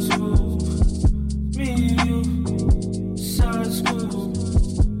 Not a school, me and you. Side of school,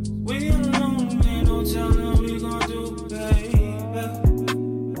 we alone. Ain't no telling what we gon' do, baby.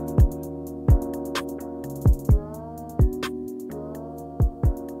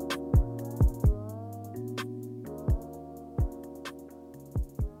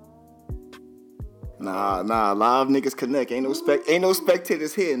 Nah, live niggas connect. Ain't no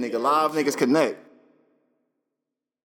spectators here, nigga. Live niggas connect.